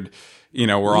weird,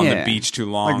 we're on the beach too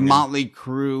long. Like Motley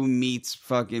Crue meets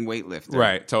fucking weightlifter.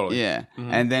 Right, totally. Yeah.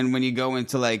 Mm-hmm. And then when you go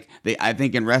into I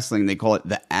think in wrestling they call it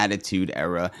the Attitude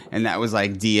Era, and that was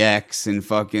like DX and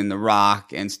fucking The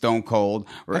Rock and Stone Cold.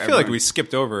 I feel like we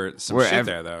skipped over some shit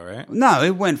there though, right? No,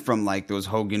 it went from like those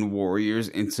Hogan Warriors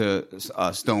into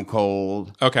Stone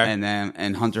Cold. Okay.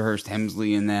 And Hunter Hearst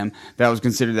Helmsley and them. That was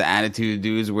considered the Attitude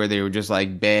dudes where they were just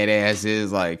like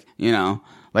badasses, like,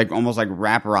 like almost like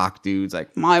rap rock dudes,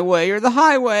 like My Way or the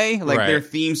Highway. Like their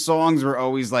theme songs were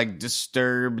always like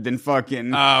Disturbed and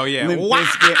fucking Limp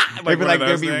Bizkit.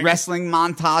 There'd be wrestling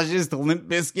montages to Limp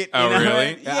Bizkit. Oh,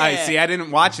 really? Yeah. I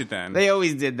didn't watch it then. They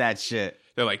always did that shit.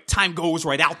 They're like, time goes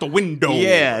right out the window.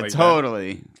 Yeah, like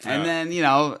totally. And then,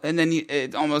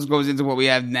 it almost goes into what we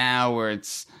have now where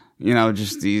it's,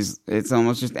 it's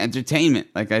almost just entertainment.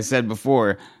 Like I said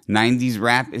before, 90s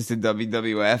rap is to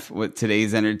WWF, what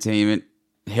today's entertainment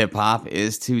hip hop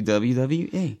is to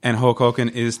WWE, and Hulk Hogan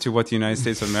is to what the United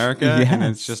States of America, and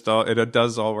it's just it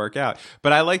does all work out.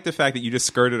 But I like the fact that you just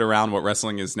skirted around what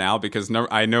wrestling is now because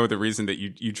I know the reason that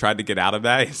you tried to get out of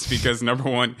that is because number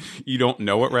one, you don't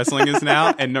know what wrestling is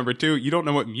now, and number two, you don't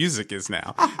know what music is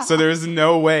now. So there's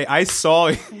no way.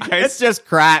 It's just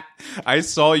crap. I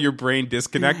saw your brain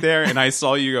disconnect there, and I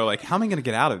saw you go like, "How am I going to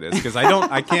get out of this?" Because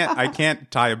I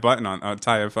can't tie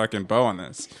a fucking bow on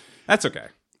this. That's okay.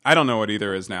 I don't know what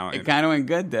either is now. It kind of went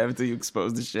good, Dev, until you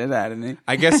exposed the shit out of me.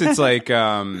 I guess it's like, you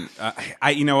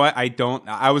know what?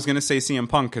 I was going to say CM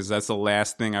Punk because that's the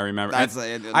last thing I remember. That's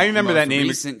I remember that name.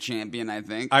 Recent champion, I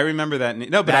think. I remember that name.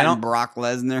 No, but That I don't. and Brock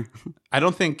Lesnar. I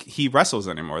don't think he wrestles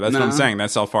anymore. That's what I'm No. saying.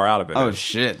 That's how far out of it. Oh is.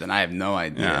 shit! Then I have no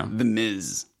idea. Yeah. The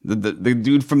Miz, the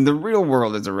dude from the real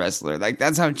world is a wrestler. Like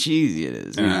that's how cheesy it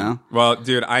is. You know? Well,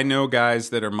 dude, I know guys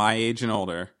that are my age and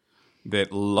older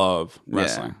that love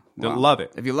wrestling. That Well, love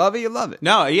it. If you love it, you love it.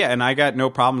 No, yeah, and I got no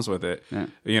problems with it. Yeah.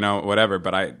 You know, whatever.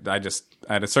 But I just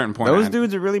at a certain point, Those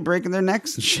dudes are really breaking their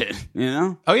necks and shit. You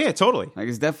know? Oh yeah, totally. Like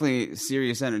it's definitely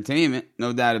serious entertainment,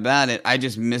 no doubt about it. I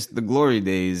just missed the glory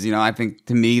days. You know, I think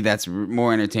to me that's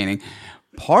more entertaining.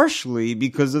 Partially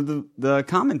because of the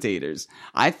commentators.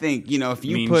 I think, you know, if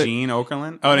you Mean put Gene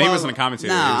Okerlund? Oh, he Well, wasn't a commentator.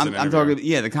 Nah, he was an I'm interviewer.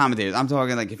 talking. The commentators. I'm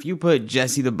talking like if you put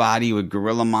Jesse the Body with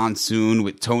Gorilla Monsoon,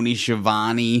 with Tony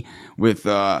Schiavone, with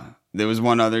there was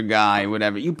one other guy,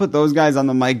 whatever. You put those guys on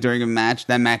the mic during a match,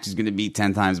 that match is going to be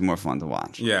 10 times more fun to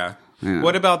watch. Yeah. Yeah.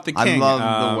 What about the King? I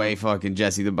love the way fucking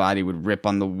Jesse the Body would rip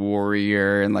on the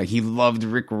Warrior, and like he loved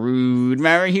Rick Rude.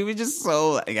 Remember, he was just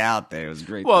so like out there. It was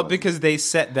great. Well, to because they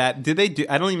set that. Did they do?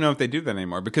 I don't even know if they do that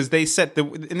anymore. Because they set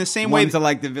in the same one way. to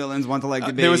like the villains, one to like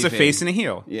the baby there was a face. face and a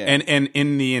heel. Yeah. And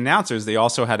in the announcers, they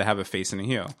also had to have a face and a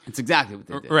heel. It's exactly what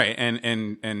they did. Right.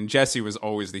 And Jesse was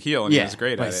always the heel, and he was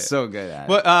great but at it. so good at it.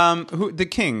 But who the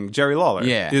King, Jerry Lawler?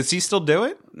 Yeah. Does he still do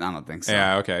it? I don't think so.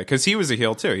 Yeah, okay, because he was a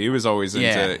heel too. He was always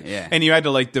into, Yeah. and you had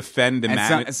to like defend the And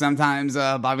man. sometimes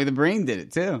Bobby the Brain did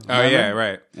it too. Oh yeah, Remember?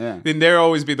 right. Yeah. Then there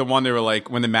always be the one they were like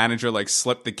when the manager like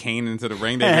slipped the cane into the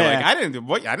ring. They'd be like,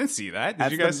 I didn't see that. Did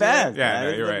That's you guys the see that? best. Yeah, That no,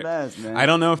 is you're the right. best, man. I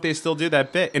don't know if they still do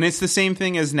that bit, and it's the same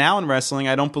thing as now in wrestling.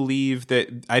 I don't believe that.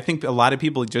 I think a lot of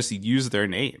people just use their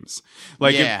names.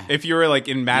 Like Yeah. if you were like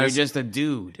in You're Madison, just a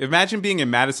dude. imagine being in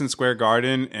Madison Square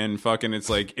Garden and fucking it's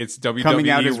like it's WWE Coming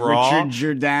out as Raw Richard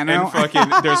Giordano. and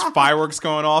fucking there's fireworks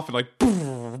going off and like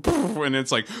and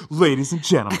it's like ladies and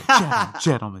gentlemen,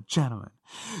 gentlemen,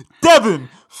 Devin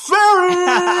Ferry.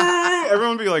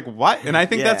 Everyone would be like, what? And I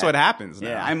think that's what happens now.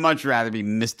 Yeah, I'd much rather be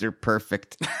Mr.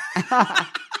 Perfect.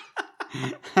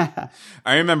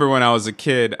 I remember when I was a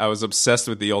kid, I was obsessed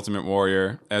with the Ultimate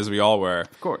Warrior, as we all were.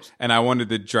 Of course. And I wanted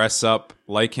to dress up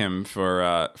like him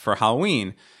for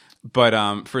Halloween.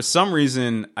 But for some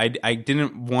reason, I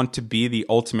didn't want to be the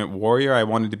Ultimate Warrior. I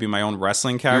wanted to be my own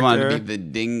wrestling character. You wanted to be the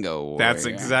Dingo Warrior. That's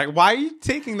exactly. Why are you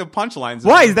taking the punchlines?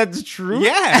 Why? Is that true?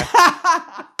 Yeah.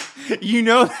 You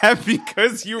know that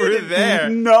because you were there.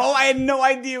 No, I had no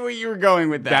idea where you were going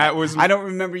with that. That was- I don't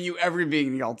remember you ever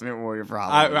being the Ultimate Warrior for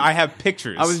Halloween. I have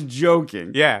pictures. I was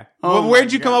joking. Yeah. Oh Well, my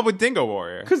where'd you come God. up with Dingo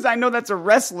Warrior? Because I know that's a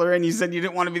wrestler, and you said you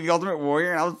didn't want to be the Ultimate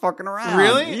Warrior, and I was fucking around.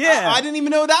 Really? Yeah. I didn't even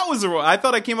know that was a role. I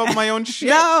thought I came up with my own shit.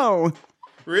 No.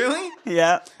 Really?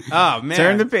 Yeah. Oh, man.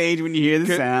 Turn the page when you hear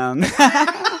the sound.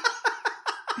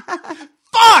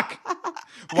 Fuck!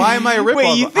 Why am I a ripoff?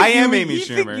 Wait, you think I am you, Amy you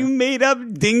Schumer. think you made up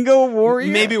Dingo Warrior?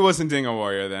 Maybe it wasn't Dingo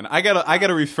Warrior then. I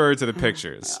gotta refer to the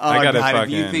pictures. Oh, I gotta God,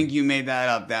 fucking. if you think you made that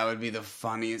up, that would be the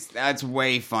funniest. That's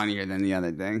way funnier than the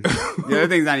other thing. The other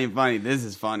thing's not even funny. This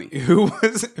is funny. who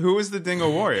was the Dingo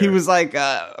Warrior? He was like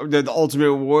the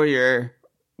Ultimate Warrior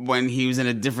when he was in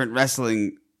a different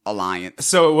wrestling alliance.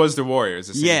 So it was the Warriors.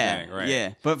 The same Yeah, thing, right?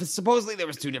 yeah. But supposedly there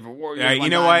was two different warriors. Yeah, you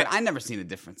one know guy, what? but I never seen a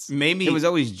difference. Maybe- it was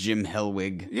always Jim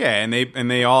Hellwig. Yeah, and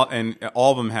they all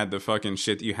of them had the fucking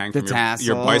shit that you hang The from tassels,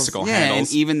 your bicycle yeah, handles.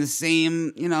 and even the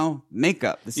same,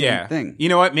 makeup, the same Yeah. thing. You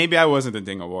know what? Maybe I wasn't the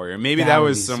Dingo Warrior. Maybe That that would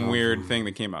was be some so weird funny. thing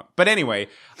that came up. But anyway,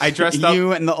 I dressed up.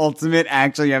 You and the Ultimate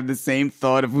actually have the same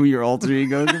thought of who your alter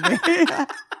ego is to be.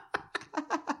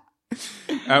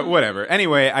 Whatever.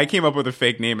 Anyway, I came up with a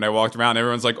fake name and I walked around.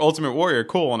 Everyone's like, Ultimate Warrior,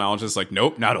 cool. And I was just like,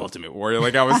 nope, not Ultimate Warrior.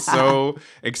 Like, I was so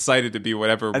excited to be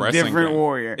whatever wrestling different thing.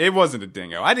 warrior. It wasn't a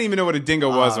dingo. I didn't even know what a dingo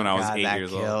was when I was God, 8 that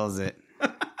years old. kills it.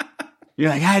 You're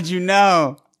like, how'd you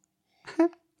know?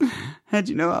 How'd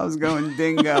you know I was going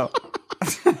dingo?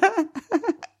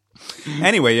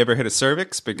 Anyway, you ever hit a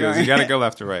cervix? Because you got to go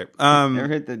left or right. Ever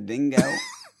hit the dingo?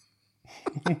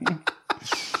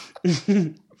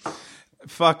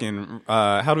 Fucking,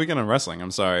 how do we get on wrestling? I'm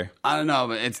sorry. I don't know,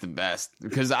 but it's the best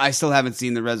because I still haven't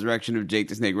seen the resurrection of Jake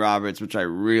the Snake Roberts, which I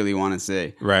really want to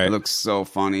see. Right. It looks so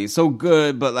funny, so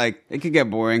good, but like it could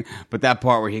get boring. But that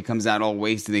part where he comes out all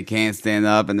wasted, he can't stand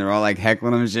up, and they're all like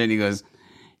heckling him and shit, and he goes,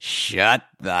 "Shut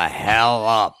the hell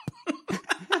up."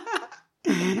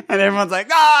 And everyone's like,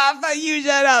 I thought you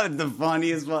shut up. It's the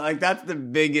funniest one. Like, that's the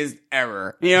biggest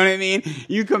error. You know what I mean?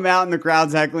 You come out and the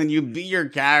crowd's heckling, you be your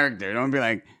character. Don't be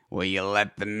like, will you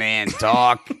let the man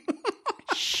talk?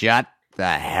 Shut the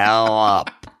hell up.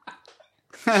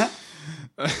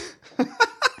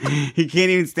 He can't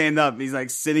even stand up. He's like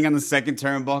sitting on the second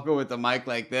turnbuckle with the mic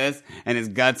like this, and his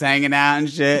guts hanging out and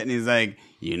shit. And he's like,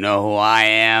 "You know who I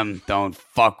am? Don't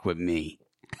fuck with me.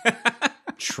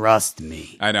 Trust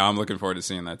me." I know. I'm looking forward to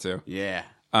seeing that too. Yeah.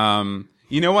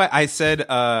 You know what I said?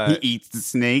 He eats the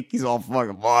snake. He's all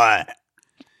fucking what?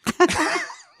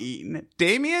 Eating it.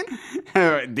 Damien?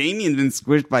 Damien's been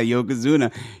squished by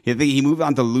Yokozuna. I think he moved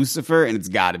on to Lucifer, and it's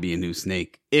got to be a new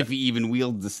snake if he even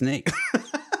wields the snake.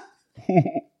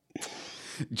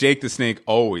 Jake the Snake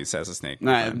always has a snake.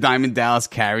 Diamond Dallas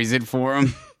carries it for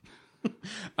him.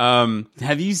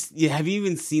 Have you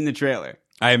even seen the trailer?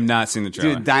 I have not seen the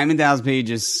trailer. Dude, Diamond Dallas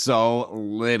Page is so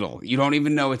little. You don't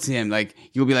even know it's him. Like,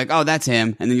 you'll be like, oh, that's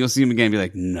him. And then you'll see him again and be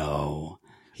like, no.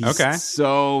 He's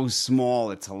so small.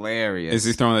 It's hilarious. Is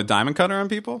he throwing the diamond cutter on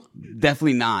people?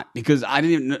 Definitely not, because I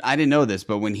didn't know this,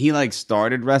 but when he like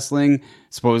started wrestling,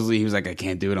 supposedly he was like, I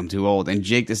can't do it, I'm too old. And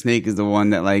Jake the Snake is the one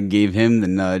that like gave him the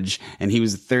nudge, and he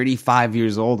was 35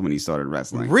 years old when he started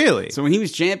wrestling. Really? So when he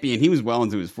was champion, he was well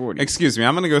into his 40s. Excuse me,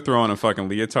 I'm gonna go throw on a fucking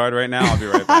leotard right now. I'll be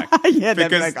right back. Yeah, that'd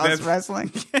be like us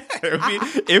wrestling. Yeah, it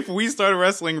would be if we started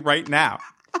wrestling right now.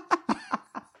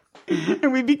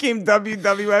 And we became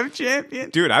WWF champion.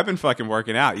 Dude, I've been fucking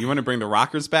working out. You want to bring the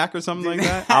Rockers back or something like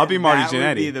that? I'll be Marty Jannetty. That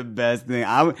would be the best thing.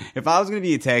 If I was going to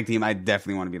be a tag team, I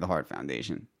definitely want to be the Hart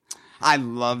Foundation. I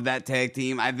love that tag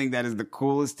team. I think that is the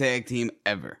coolest tag team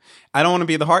ever. I don't want to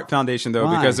be the Hart Foundation though.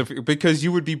 Why? because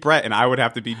you would be Brett and I would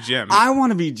have to be Jim. I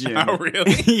want to be Jim. Oh,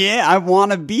 really? Yeah, I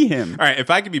want to be him. All right, if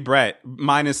I could be Brett,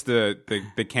 minus the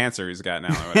cancer he's got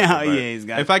now. Or whatever, Yeah, he's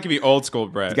got. If I could be old school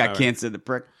Brett, He's got cancer, the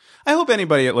prick. I hope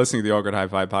anybody listening to the Awkward High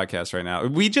Five podcast right now.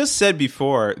 We just said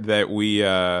before that we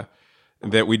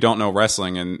don't know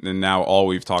wrestling, and now all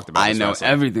we've talked about. I is know wrestling.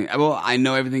 everything. Well, I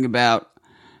know everything about,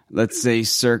 let's say,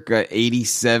 circa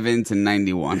 87 to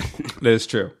 91. That is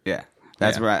true. Yeah,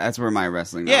 that's where my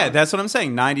wrestling. Yeah, knowledge. that's what I'm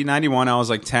saying. 90, 91, I was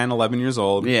like 10, 11 years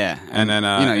old. Yeah, and then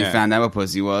you found out what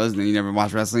pussy was, then you never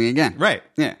watched wrestling again. Right.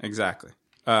 Yeah, exactly.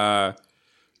 Well,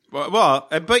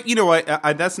 but you know what?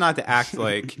 That's not to act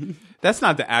like. That's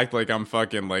not to act like I'm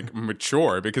fucking like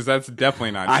mature, because that's definitely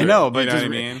not true. I know, but you know what I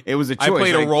mean? It was a choice. I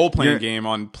played a like, role-playing game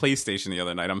on PlayStation the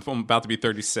other night. I'm about to be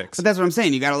 36. But that's what I'm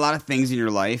saying. You got a lot of things in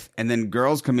your life, and then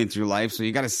girls come into your life, so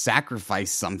you got to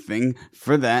sacrifice something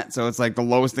for that. So it's like the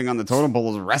lowest thing on the totem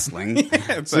pole is wrestling.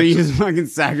 So you just fucking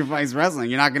sacrifice wrestling.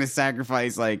 You're not going to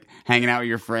sacrifice like hanging out with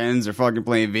your friends or fucking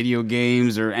playing video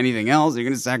games or anything else. You're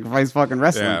going to sacrifice fucking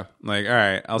wrestling. Yeah, like all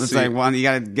right, I'll it's see. like one you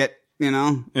got to get. You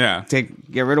know, yeah.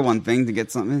 Get rid of one thing to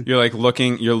get something. You're like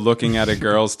looking at a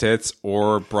girl's tits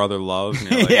or brother love.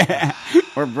 And you're like, yeah,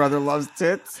 or brother loves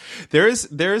tits. There's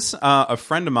a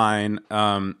friend of mine.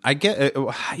 I get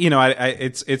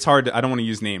it's hard. I don't want to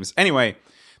use names. Anyway,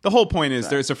 the whole point is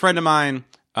there's a friend of mine.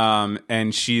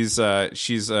 And she's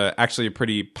actually a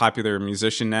pretty popular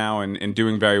musician now and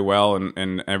doing very well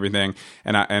and everything.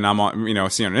 And I'm on,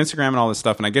 seeing her on Instagram and all this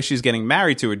stuff. And I guess she's getting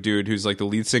married to a dude who's like the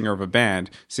lead singer of a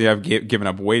band. See, I've given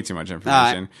up way too much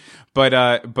information. But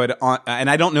and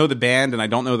I don't know the band and I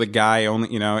don't know the guy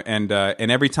only, and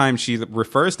every time she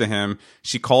refers to him,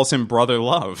 she calls him Brother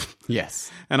Love.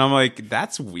 Yes. And I'm like,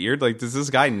 that's weird. Like, does this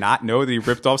guy not know that he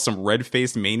ripped off some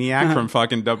red-faced maniac from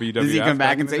fucking WWF? Does he come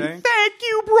back and say, day? "Thank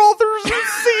you, brothers and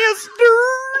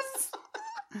sisters"?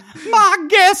 My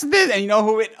guest did, and you know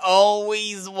who it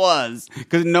always was,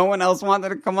 because no one else wanted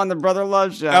to come on the Brother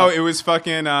Love show. Oh, it was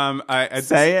fucking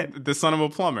Say it. The son of a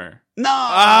plumber. No,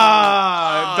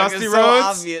 Dusty it's Rhodes.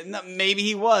 So obvious. No, maybe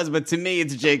he was, but to me,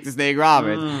 it's Jake the Snake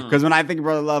Roberts. Because when I think of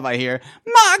Brother Love, I hear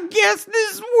my guest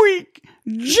this week,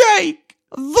 Jake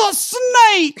the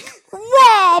Snake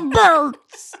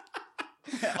Roberts.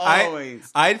 Always.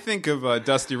 I think of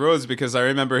Dusty Rhodes because I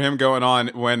remember him going on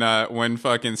when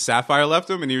fucking Sapphire left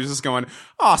him and he was just going,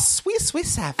 "Oh, sweet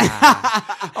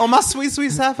Sapphire, oh my sweet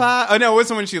Sapphire." Oh no, it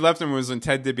wasn't when she left him. It was when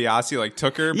Ted DiBiase like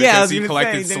took her because he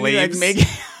collected slaves.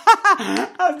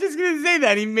 I was just gonna say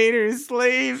that he made her his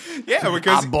slave. Yeah,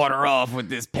 because I bought her off with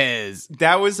this Pez.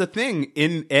 That was the thing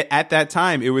at that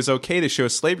time. It was okay to show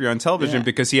slavery on television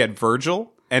because he had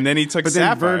Virgil. And then he took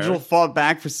Sapphire. But then Virgil fought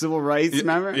back for civil rights,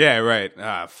 remember? Yeah, right.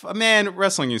 Man,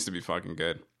 wrestling used to be fucking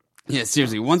good. Yeah,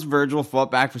 seriously. Once Virgil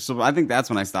fought back for civil rights, I think that's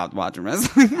when I stopped watching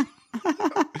wrestling.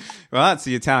 Well, that's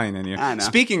the Italian in you. I know.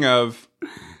 Speaking of,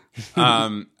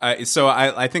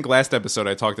 I think last episode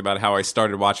I talked about how I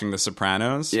started watching The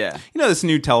Sopranos. Yeah. You know this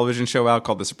new television show out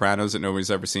called The Sopranos that nobody's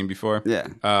ever seen before? Yeah.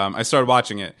 I started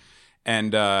watching it.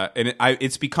 And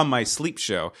it's become my sleep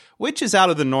show, which is out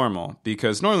of the normal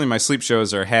because normally my sleep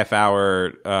shows are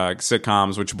half-hour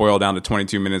sitcoms, which boil down to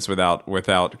 22 minutes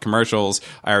without commercials.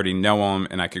 I already know them,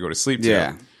 and I could go to sleep to.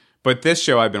 Yeah. But this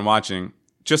show I've been watching,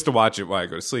 just to watch it while I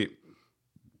go to sleep.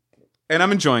 And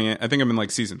I'm enjoying it. I think I'm in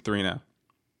like season 3 now.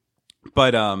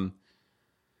 But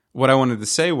what I wanted to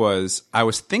say was I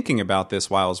was thinking about this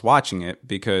while I was watching it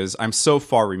because I'm so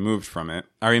far removed from it.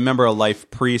 I remember a life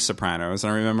pre-Sopranos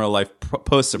and I remember a life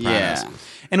post-Sopranos. Yeah.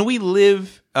 And we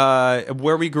live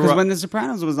where we grew Because up. when The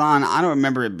Sopranos was on, I don't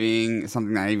remember it being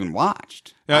something that I even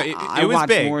watched. It I was watched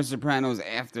big. more Sopranos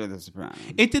after The Sopranos.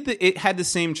 It had the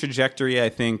same trajectory, I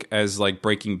think, as like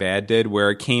Breaking Bad did, where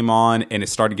it came on and it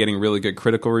started getting really good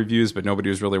critical reviews, but nobody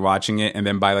was really watching it. And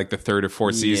then by like the 3rd or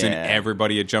 4th season, Yeah.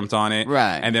 everybody had jumped on it.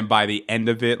 Right. And then by the end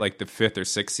of it, like the 5th or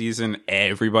 6th season,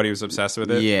 everybody was obsessed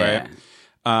with it. Yeah.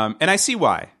 Right? And I see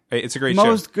why. It's a great show.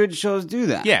 Most good shows do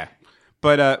that. Yeah.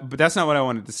 But that's not what I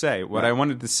wanted to say. What I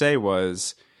wanted to say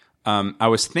was I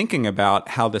was thinking about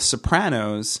how The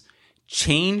Sopranos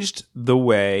changed the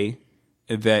way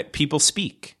that people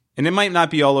speak. And it might not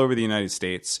be all over the United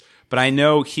States, but I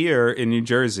know here in New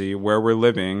Jersey, where we're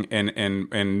living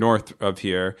and north of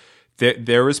here,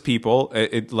 there was people,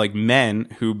 like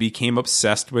men, who became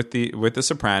obsessed with the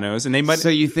Sopranos, and they might. So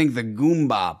you think the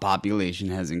Goomba population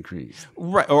has increased?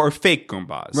 Right, or fake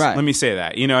Goombas. Right. Let me say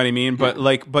that. You know what I mean? But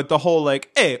but the whole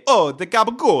like, hey, oh, the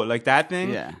gabagool, like that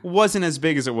thing, wasn't as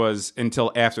big as it was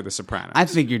until after The Sopranos. I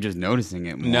think you're just noticing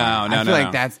it more. No, I feel no.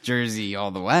 like that's Jersey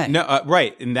all the way. No,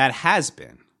 right, and that has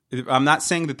been. I'm not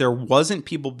saying that there wasn't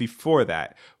people before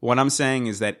that. What I'm saying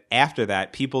is that after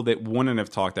that, people that wouldn't have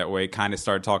talked that way kind of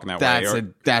started talking that way.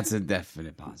 That's a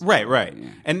definite possibility. Right. Yeah.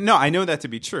 And no, I know that to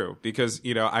be true because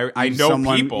I know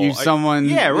someone, people. You someone.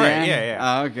 Yeah, right. Yeah.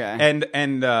 Oh, okay. And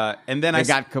then they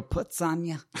got kaputs on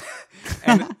you.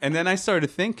 and then I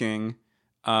started thinking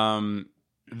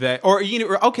that, or you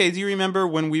know, okay, do you remember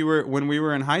when we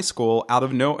were in high school?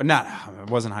 It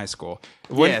wasn't high school.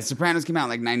 Sopranos came out in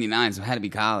like '99, so it had to be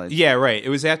college. Yeah, right. It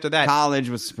was after that. College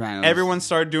was Sopranos. Everyone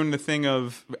started doing the thing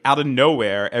of out of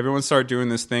nowhere. Everyone started doing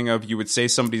this thing of you would say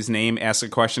somebody's name, ask a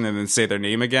question, and then say their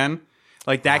name again.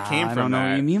 Like that came from that. I don't know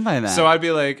what you mean by that. So I'd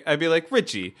be like,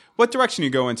 Richie, what direction you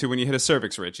go into when you hit a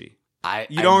cervix, Richie?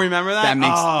 You don't remember that? That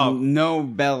makes no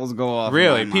bells go off.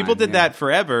 Really? In my People mind, did that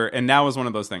forever, and that was one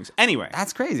of those things. Anyway.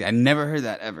 That's crazy. I never heard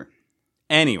that ever.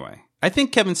 Anyway. I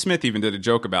think Kevin Smith even did a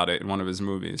joke about it in one of his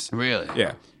movies. Really?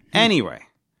 Yeah. Anyway.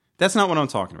 That's not what I'm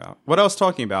talking about. What I was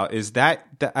talking about is that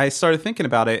I started thinking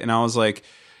about it, and I was like,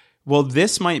 well,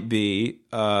 this might be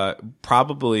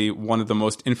probably one of the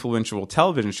most influential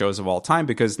television shows of all time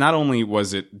because not only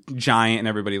was it giant and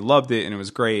everybody loved it and it was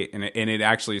great and it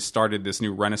actually started this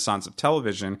new renaissance of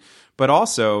television, but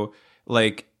also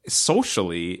like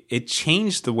socially, it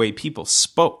changed the way people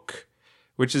spoke,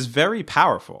 which is very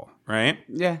powerful, right?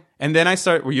 Yeah. And then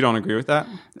well, you don't agree with that?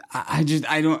 I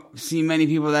don't see many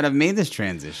people that have made this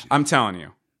transition. I'm telling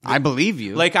you. I believe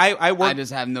you. Like I worked. I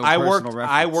just have no personal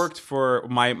reference. I worked for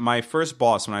my first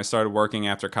boss when I started working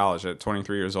after college at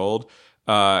 23 years old.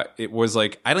 It was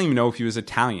like I don't even know if he was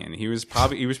Italian. He was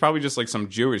probably just like some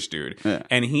Jewish dude. Yeah.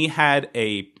 And he had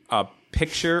a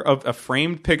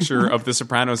framed picture of The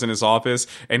Sopranos in his office,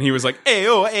 and he was like, "Hey,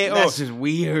 oh." That's just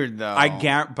weird, though.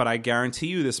 But I guarantee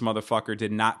you, this motherfucker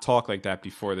did not talk like that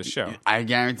before the show. I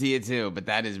guarantee it too, but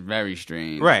that is very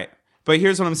strange. Right. But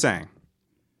here's what I'm saying.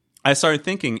 I started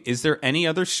thinking, is there any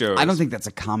other shows? I don't think that's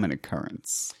a common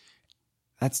occurrence.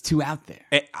 That's too out there.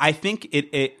 I think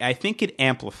it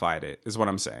amplified it, is what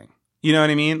I'm saying. You know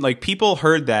what I mean? Like people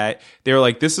heard that, they were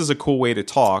like, "This is a cool way to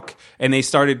talk," and they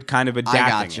started kind of adapting. I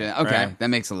gotcha. It, okay, right? that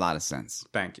makes a lot of sense.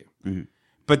 Thank you. Mm-hmm.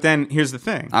 But then here's the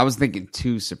thing. I was thinking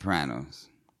 2 Sopranos.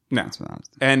 No, that's what I was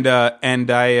thinking. And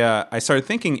I started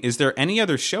thinking, is there any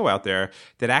other show out there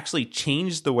that actually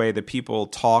changed the way that people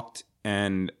talked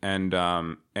and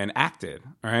acted?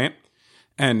 All right.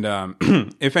 And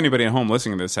if anybody at home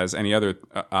listening to this has any other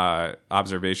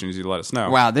observations, you let us know.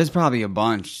 Wow, there's probably a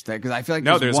bunch. Because I feel like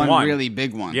there's one really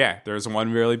big one. Yeah, there's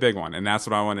one really big one. And that's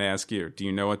what I want to ask you. Do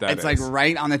you know what that is? It's like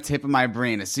right on the tip of my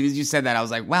brain. As soon as you said that, I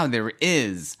was like, wow, there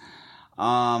is.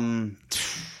 Wow.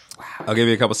 I'll give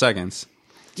you a couple seconds.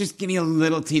 Just give me a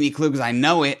little teeny clue because I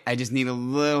know it. I just need a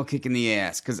little kick in the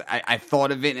ass because I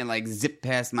thought of it and it like zipped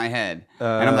past my head.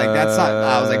 And I'm like, that's not.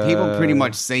 I was like, people pretty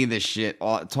much say this shit,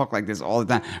 talk like this all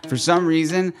the time. For some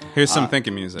reason, here's some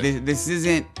thinking music. This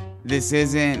isn't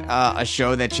a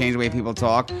show that changed the way people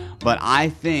talk, but I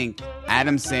think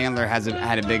Adam Sandler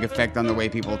had a big effect on the way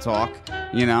people talk.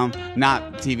 You know,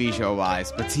 not TV show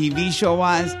wise, but TV show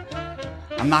wise.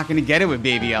 I'm not going to get it with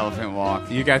Baby Elephant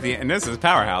Walk. You got and this is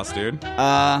Powerhouse, dude. Dev,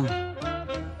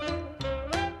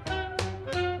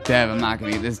 I'm not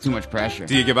going to. This is too much pressure.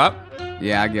 Do you give up?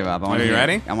 Yeah, I give up. Are you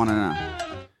ready? I want to know.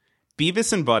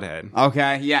 Beavis and Butthead.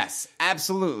 Okay, yes,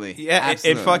 absolutely. Yeah, it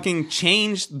absolutely. fucking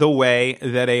changed the way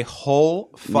that a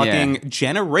whole fucking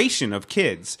generation of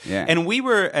kids. Yeah. And we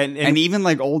were and even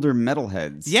like older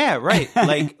metalheads. yeah, right.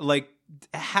 like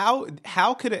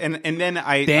how could it, and then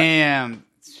Damn.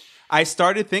 I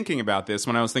started thinking about this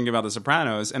when I was thinking about The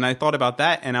Sopranos, and I thought about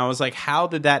that, and I was like, how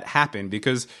did that happen?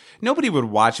 Because nobody would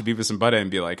watch Beavis and Butthead and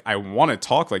be like, I want to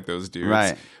talk like those dudes.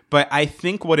 Right. But I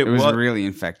think what it It was really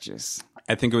infectious.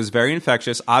 I think it was very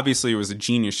infectious. Obviously, it was a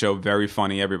genius show, very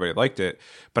funny. Everybody liked it.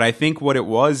 But I think what it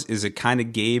was is it kind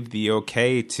of gave the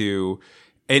okay to,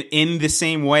 and in the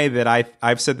same way that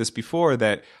I've said this before,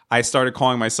 that I started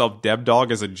calling myself Dev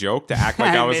Dog as a joke to act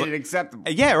like I was made it acceptable.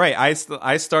 yeah, right.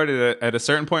 I started at a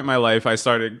certain point in my life. I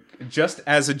started just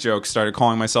as a joke, started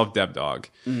calling myself Dev Dog,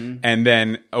 and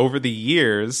then over the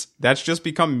years, that's just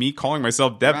become me calling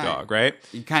myself Dev Dog, right?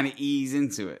 You kind of ease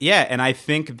into it. Yeah, and I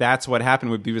think that's what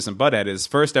happened with Beavis and Butthead. Is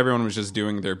first everyone was just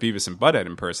doing their Beavis and Butthead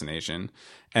impersonation,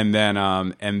 and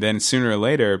then sooner or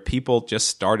later, people just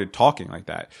started talking like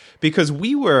that because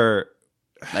we were.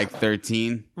 Like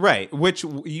 13. Right, which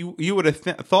you would have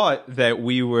thought that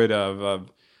we would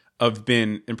have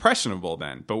been impressionable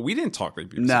then, but we didn't talk like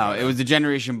Beavis. No, it was the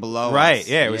generation below right. us.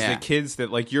 Yeah, it was the kids that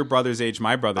like your brother's age,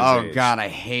 my brother's age. Oh God, I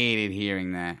hated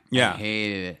hearing that. Yeah. I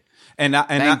hated it. And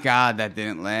Thank God that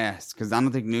didn't last, because I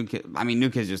don't think new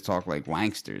kids just talk like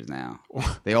wanksters now.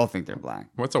 They all think they're black.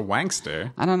 what's a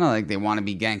wankster? I don't know, like they want to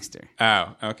be gangster.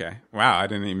 Oh, okay. Wow, I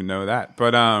didn't even know that.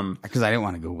 But Because I didn't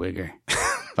want to go wigger,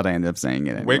 but I ended up saying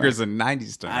it anyway. Wigger's a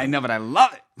 '90s term. I know, but I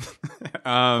love it.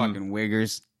 Fucking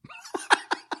wiggers.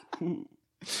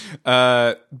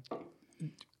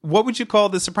 What would you call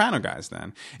the Soprano guys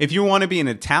then? If you want to be an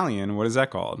Italian, what is that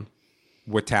called?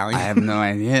 Italian? I have no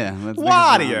idea. Let's think of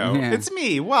Wadio. something. Yeah. It's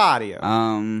me,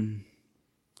 Wadio.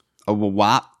 A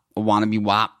wop, a wannabe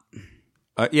wop.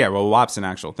 Yeah, well, WAP's an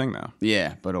actual thing though.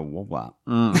 Yeah, but a wop.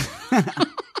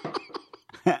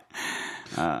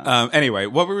 Anyway,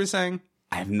 what were we saying?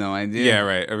 I have no idea. Yeah,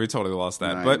 right. We totally lost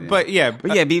that. No but idea. but yeah,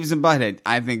 But yeah, Beavis and Butthead,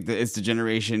 I think that it's the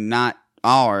generation, not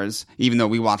ours, even though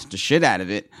we watched the shit out of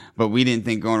it, but we didn't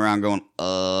think going around going,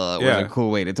 was Yeah. a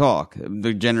cool way to talk.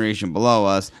 The generation below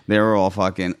us, they were all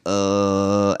fucking,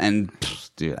 and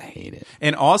dude, I hate it.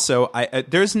 And also,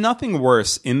 there's nothing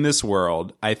worse in this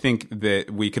world. I think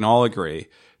that we can all agree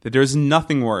that there's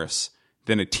nothing worse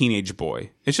than a teenage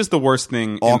boy. It's just the worst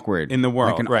thing Awkward. in the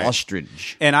world. Like an right.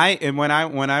 ostrich. And when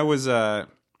I was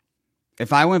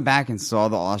If I went back and saw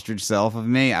the ostrich self of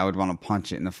me, I would want to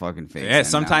punch it in the fucking face. yeah,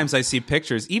 sometimes I see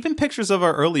pictures, even pictures of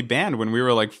our early band when we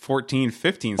were like 14,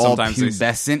 15. all Sometimes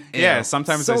pubescent. yeah, Ew.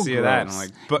 sometimes So I see that and gross. I'm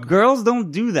like, but girls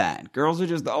don't do that. Girls are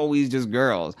just always just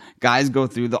girls. Guys go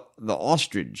through the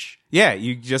ostrich. yeah,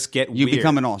 you just get You weird.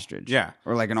 become an ostrich. Yeah.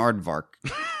 Or like an aardvark.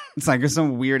 It's like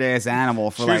some weird ass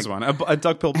animal for Choose like one, a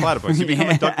duck-billed platypus. You become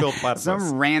a duck-billed platypus.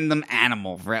 some random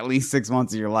animal for at least 6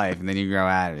 months of your life, and then you grow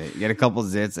out of it. You get a couple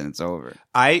zits, and it's over.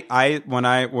 When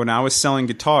I was selling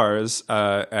guitars,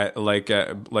 at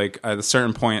a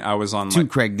certain point, I was on To like,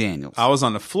 Craig Daniels. I was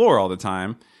on the floor all the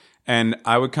time, and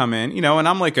I would come in, and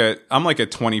I'm like a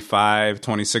 25,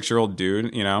 26-year-old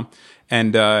dude,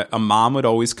 and a mom would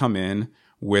always come in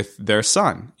with their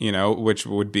son, which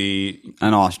would be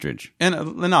An ostrich.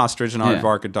 an ostrich, an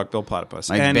aardvark, a duck-billed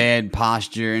platypus, Like and bad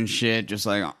posture and shit. Just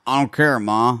like, I don't care,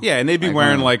 Ma. yeah, and they'd be Like,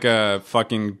 wearing like a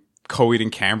fucking co-eating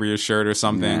Cambria shirt or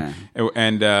something,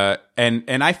 and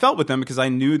I felt with them because I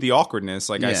knew the awkwardness.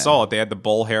 Like I Yeah. saw it; they had the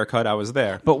bowl haircut. I was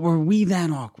there. But were we that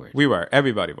awkward? We were.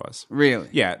 Everybody was. Really?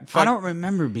 Yeah. I don't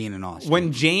remember being an ostrich.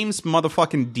 When James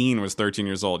motherfucking Dean was 13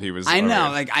 years old, he was. I know,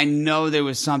 alright. like I know there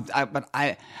was something, but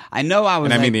I know I was.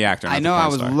 And I mean like- the actor, not I the know porn I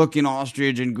was star. looking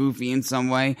ostrich and goofy in some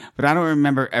way, but I don't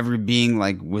remember ever being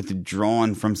like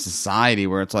withdrawn from society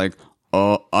where it's like,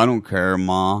 oh, I don't care,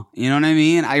 Ma. You know what I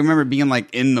mean? I remember being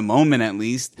like in the moment at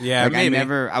least. Yeah, like maybe.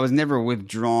 I was never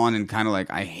withdrawn and kind of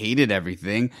like I hated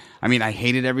everything. I mean, I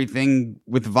hated everything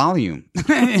with volume.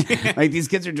 Like these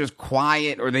kids are just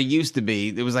quiet, or they used to be.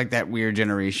 It was like that weird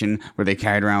generation where they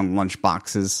carried around lunch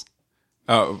boxes.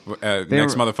 Oh,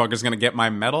 next motherfucker's gonna get my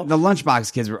medal. The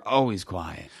lunchbox kids were always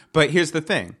quiet. But here's the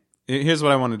thing. Here's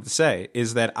what I wanted to say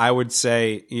is that I would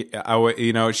say,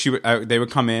 they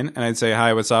would come in and I'd say,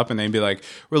 hi, what's up? And they'd be like,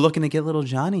 we're looking to get little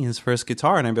Johnny his first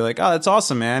guitar. And I'd be like, oh, that's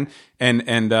awesome, man.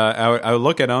 And I would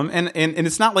look at him and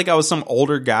it's not like I was some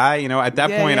older guy, at that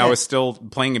point yeah. I was still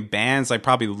playing in bands. I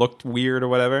probably looked weird or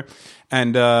whatever.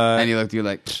 And And you looked, you're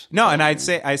like, pfft. no, and I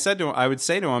would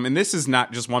say to him, and this is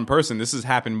not just one person. This has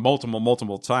happened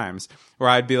multiple times where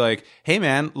I'd be like, "Hey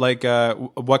man, like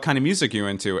what kind of music are you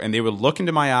into?" And they would look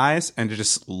into my eyes and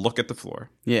just look at the floor.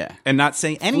 Yeah. And not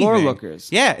say anything. Floor lookers.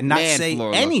 Yeah, and not Mad say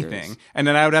floor anything. lookers. And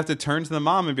then I would have to turn to the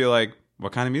mom and be like,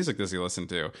 "What kind of music does he listen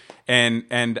to?" And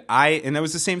that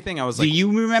was the same thing. I was Do like,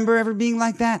 you remember ever being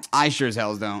like that? I sure as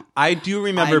hell don't. I do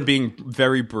remember being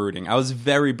very brooding. I was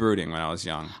very brooding when I was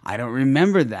young. I don't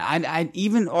remember that. I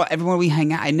even everyone we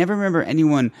hang out, I never remember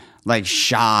anyone like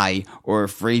shy or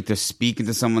afraid to speak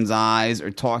into someone's eyes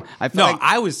or talk. I feel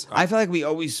like we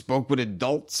always spoke with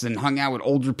adults and hung out with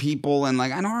older people, and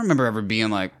like I don't remember ever being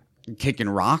like kicking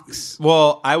rocks.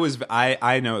 Well,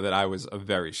 I know that I was a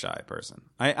very shy person.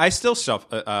 I still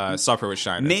suffer with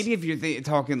shyness. Maybe if you're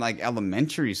talking like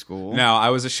elementary school. No, I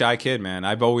was a shy kid, man.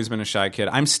 I've always been a shy kid.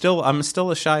 I'm still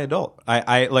a shy adult.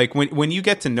 I like when you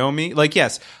get to know me, like,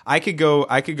 yes, I could go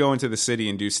into the city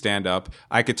and do stand up.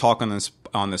 I could talk on this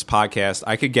podcast.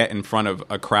 I could get in front of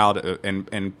a crowd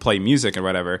and play music or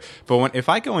whatever. But if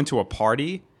I go into a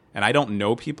party and I don't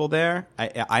know people there,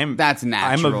 I'm That's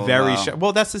natural. I'm a very though. shy.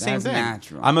 Well, that's the same That's thing.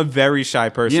 natural. I'm a very shy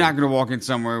person. You're not going to walk in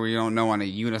somewhere where you don't know on a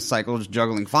unicycle just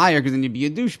juggling fire because then you'd be a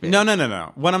douchebag.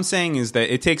 No. What I'm saying is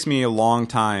that it takes me a long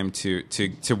time to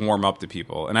warm up to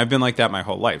people, and I've been like that my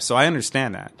whole life, so I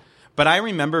understand that. But I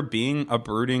remember being a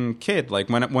brooding kid, like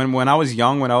when I was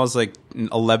young, when I was like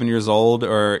 11 years old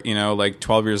or like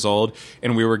 12 years old,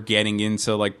 and we were getting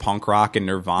into like punk rock and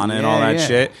Nirvana and all that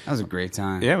shit. That was a great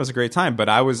time. Yeah, it was a great time. But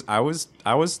I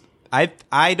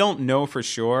don't know for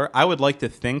sure. I would like to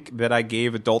think that I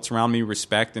gave adults around me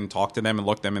respect and talked to them and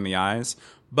looked them in the eyes.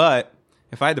 But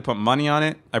if I had to put money on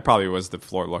it, I probably was the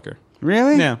floor looker.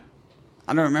 Really? Yeah.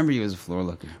 I don't remember you as a floor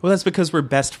looker. Well, that's because we're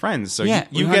best friends. So Yeah,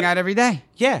 you we hung get out every day.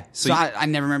 Yeah. So I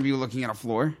never remember you looking at a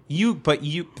floor.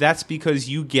 That's because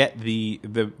you get the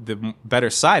better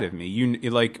side of me.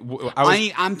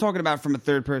 I'm talking about from a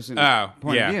third person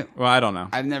point of view. Well, I don't know.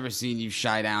 I've never seen you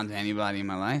shy down to anybody in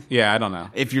my life. Yeah, I don't know.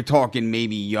 If you're talking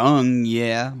maybe young,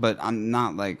 yeah, but I'm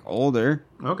not like older.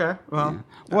 Okay. Well,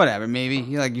 Whatever. Maybe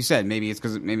like you said, maybe it's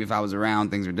because maybe if I was around,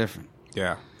 things are different.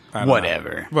 yeah. I don't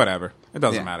Whatever. know. Whatever. It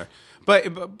doesn't Yeah. matter. But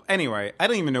anyway, I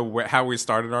don't even know how we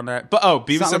started on that. But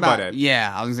Beavis and Butthead.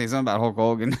 Yeah, I was gonna say something about Hulk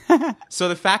Hogan. So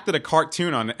the fact that a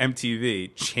cartoon on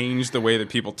MTV changed the way that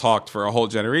people talked for a whole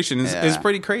generation is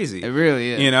pretty crazy. It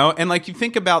really is. And like you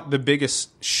think about the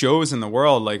biggest shows in the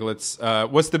world, like what's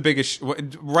the biggest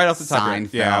right off the top?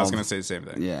 Seinfeld. Yeah, I was gonna say the same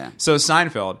thing. Yeah. So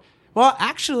Seinfeld. Well,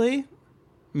 actually,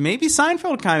 maybe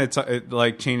Seinfeld kind of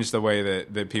like changed the way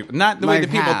that people, not the way Like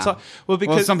that people how? talk. Well,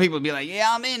 because some people would be like, "Yeah,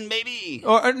 I'm in, baby."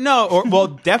 well,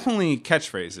 definitely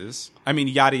catchphrases. I mean,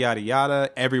 yada yada yada.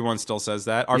 Everyone still says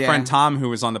that. Our Yeah. friend Tom, who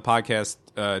was on the podcast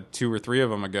 2 or 3 of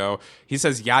them ago, he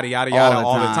says yada yada yada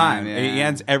all the time. yeah. He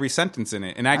ends every sentence in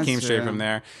it, and that That's came straight true. from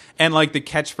there. And like the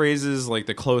catchphrases, like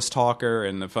the close talker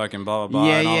and the fucking blah blah blah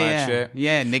and all that shit.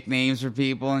 Yeah, nicknames for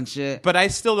people and shit. But I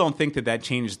still don't think that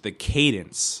changed the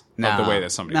cadence of the way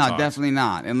that somebody talks. No, definitely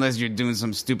not. Unless you're doing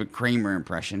some stupid Kramer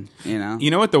impression, you know? You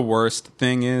know what the worst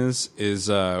thing is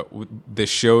the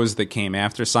shows that came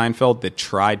after Seinfeld that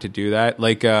tried to do that.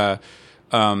 Like,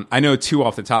 I know 2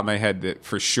 off the top of my head that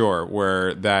for sure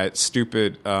were that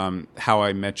stupid How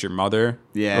I Met Your Mother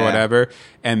or whatever,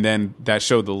 and then that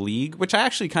show The League, which I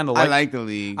actually kind of like. I like The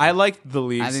League. I liked The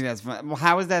League. I think that's fun. Well,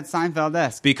 how is that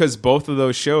Seinfeld-esque? Because both of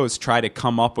those shows try to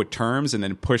come up with terms and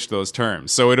then push those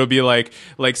terms. So it'll be like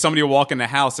somebody will walk in the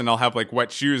house and they'll have like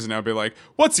wet shoes and they'll be like,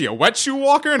 "What's he, a wet shoe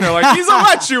walker?" And they're like, "He's a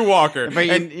wet shoe walker."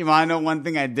 But you want to know one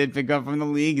thing I did pick up from The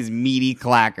League is meaty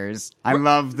clackers. I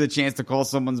love the chance to call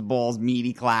someone's balls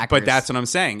meaty clackers. But that's what I'm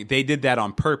saying. They did that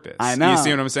on purpose. I know. You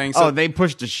see what I'm saying? So, they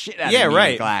pushed the shit out Yeah, of meaty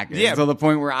right. clackers. Yeah. To the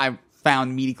point where I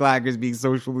found meaty clackers being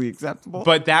socially acceptable.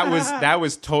 but that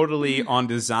was totally on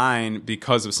design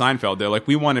because of Seinfeld. They're like,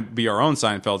 we want to be our own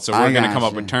Seinfeld, so we're going to come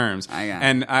up with terms.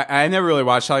 And I never really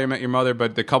watched How You Met Your Mother,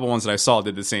 but the couple ones that I saw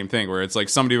did the same thing, where it's like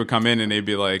somebody would come in and they'd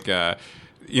be like,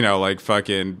 like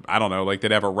fucking, I don't know, like they'd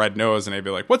have a red nose and they'd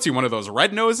be like, "What's he, one of those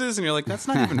red noses?" And you're like, that's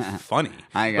not even funny.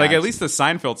 Like at least the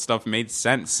Seinfeld stuff made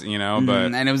sense, but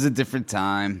and it was a different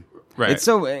time. Right. It's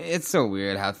so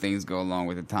weird how things go along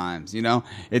with the times,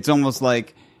 It's almost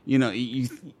like, you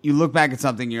look back at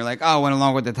something and you're like, "Oh, it went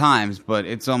along with the times," but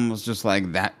it's almost just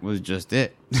like that was just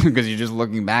it. Because you're just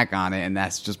looking back on it and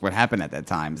that's just what happened at that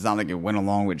time. It's not like it went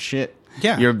along with shit.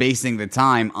 Yeah. You're basing the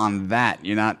time on that.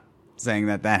 You're not saying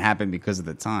that happened because of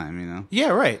the time, Yeah,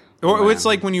 right. Or it's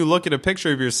like when you look at a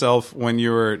picture of yourself when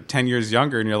you were 10 years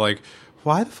younger and you're like,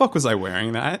 why the fuck was I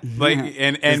wearing that? Like,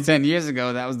 and 10 years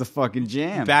ago, that was the fucking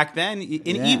jam. back then, and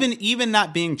even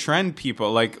not being trend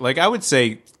people, like I would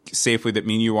say safely that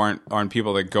me and you aren't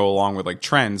people that go along with like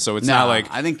trends. So it's not like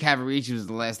I think Cavaricci was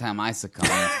the last time I succumbed.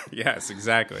 yes,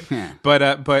 exactly. Yeah.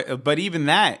 But even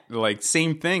that, like,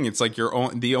 same thing. It's like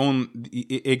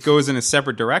it goes in a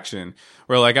separate direction.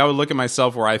 Where like I would look at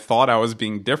myself where I thought I was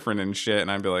being different and shit, and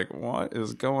I'd be like, what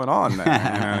is going on there? You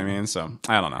know what I mean? So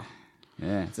I don't know.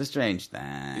 Yeah, it's a strange thing.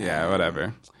 Yeah,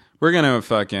 whatever. We're gonna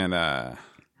fucking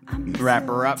Wrap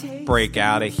her up. break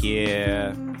out of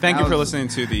here. Thank you for listening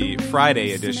to the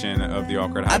Friday edition of the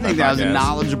Awkward High I Five think that was a Podcast.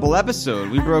 knowledgeable episode.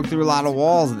 We broke through a lot of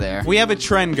walls there. We have a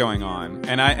trend going on,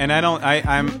 and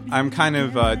I'm kind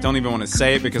of don't even want to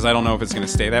say it because I don't know if it's going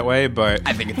to stay that way. But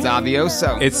I think it's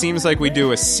obvioso. it seems like we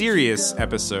do a serious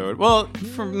episode. Well,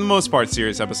 for the most part,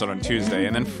 serious episode on Tuesday,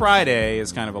 and then Friday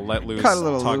is kind of a let loose, Cut a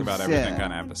little talk loose, about everything yeah.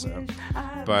 kind of episode.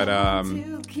 But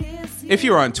if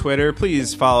you're on Twitter,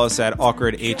 please follow us at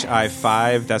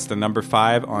awkwardhi5. That's the number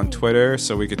 5 on Twitter,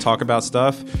 so we could talk about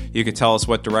stuff. You could tell us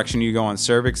what direction you go on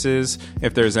cervixes.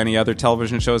 If there's any other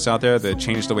television shows out there that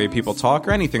change the way people talk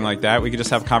or anything like that, we could just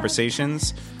have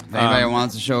conversations. If anybody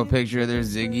wants to show a picture of their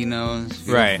Ziggy nose,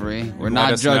 feel Right. free. We're Let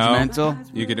not us know. judgmental.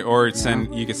 You could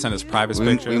you could send us private We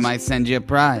pictures. might send you a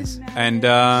prize. And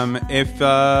if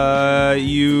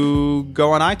you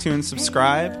go on iTunes,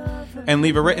 subscribe, and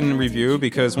leave a written review,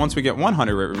 because once we get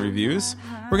 100 written reviews,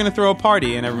 we're going to throw a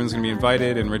party, and everyone's going to be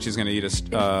invited, and Richie's going to eat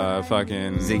a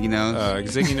fucking Ziggy nose.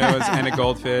 Ziggy nose and a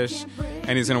goldfish,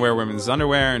 and he's going to wear women's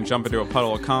underwear and jump into a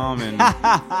puddle of cum and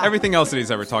everything else that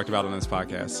he's ever talked about on this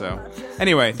podcast. So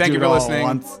anyway, thank Do you it for all listening.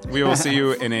 once. We will see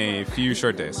you in a few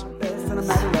short days. With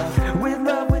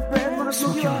love, with bread, wanna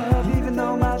smoke you up. Even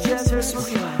though my chest hurts,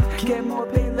 smoke you up. Get more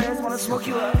pain, less, wanna smoke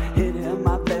you up. Hit him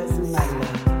my best and my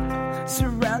love.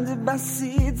 Surrounded by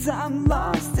seeds, I'm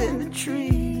lost in the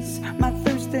trees. My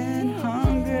thirst and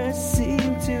hunger seem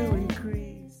to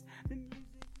increase.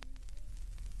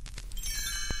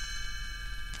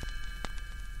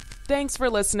 Thanks for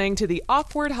listening to the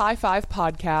Awkward High Five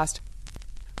podcast.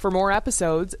 For more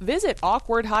episodes, visit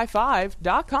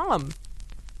awkwardhigh5.com.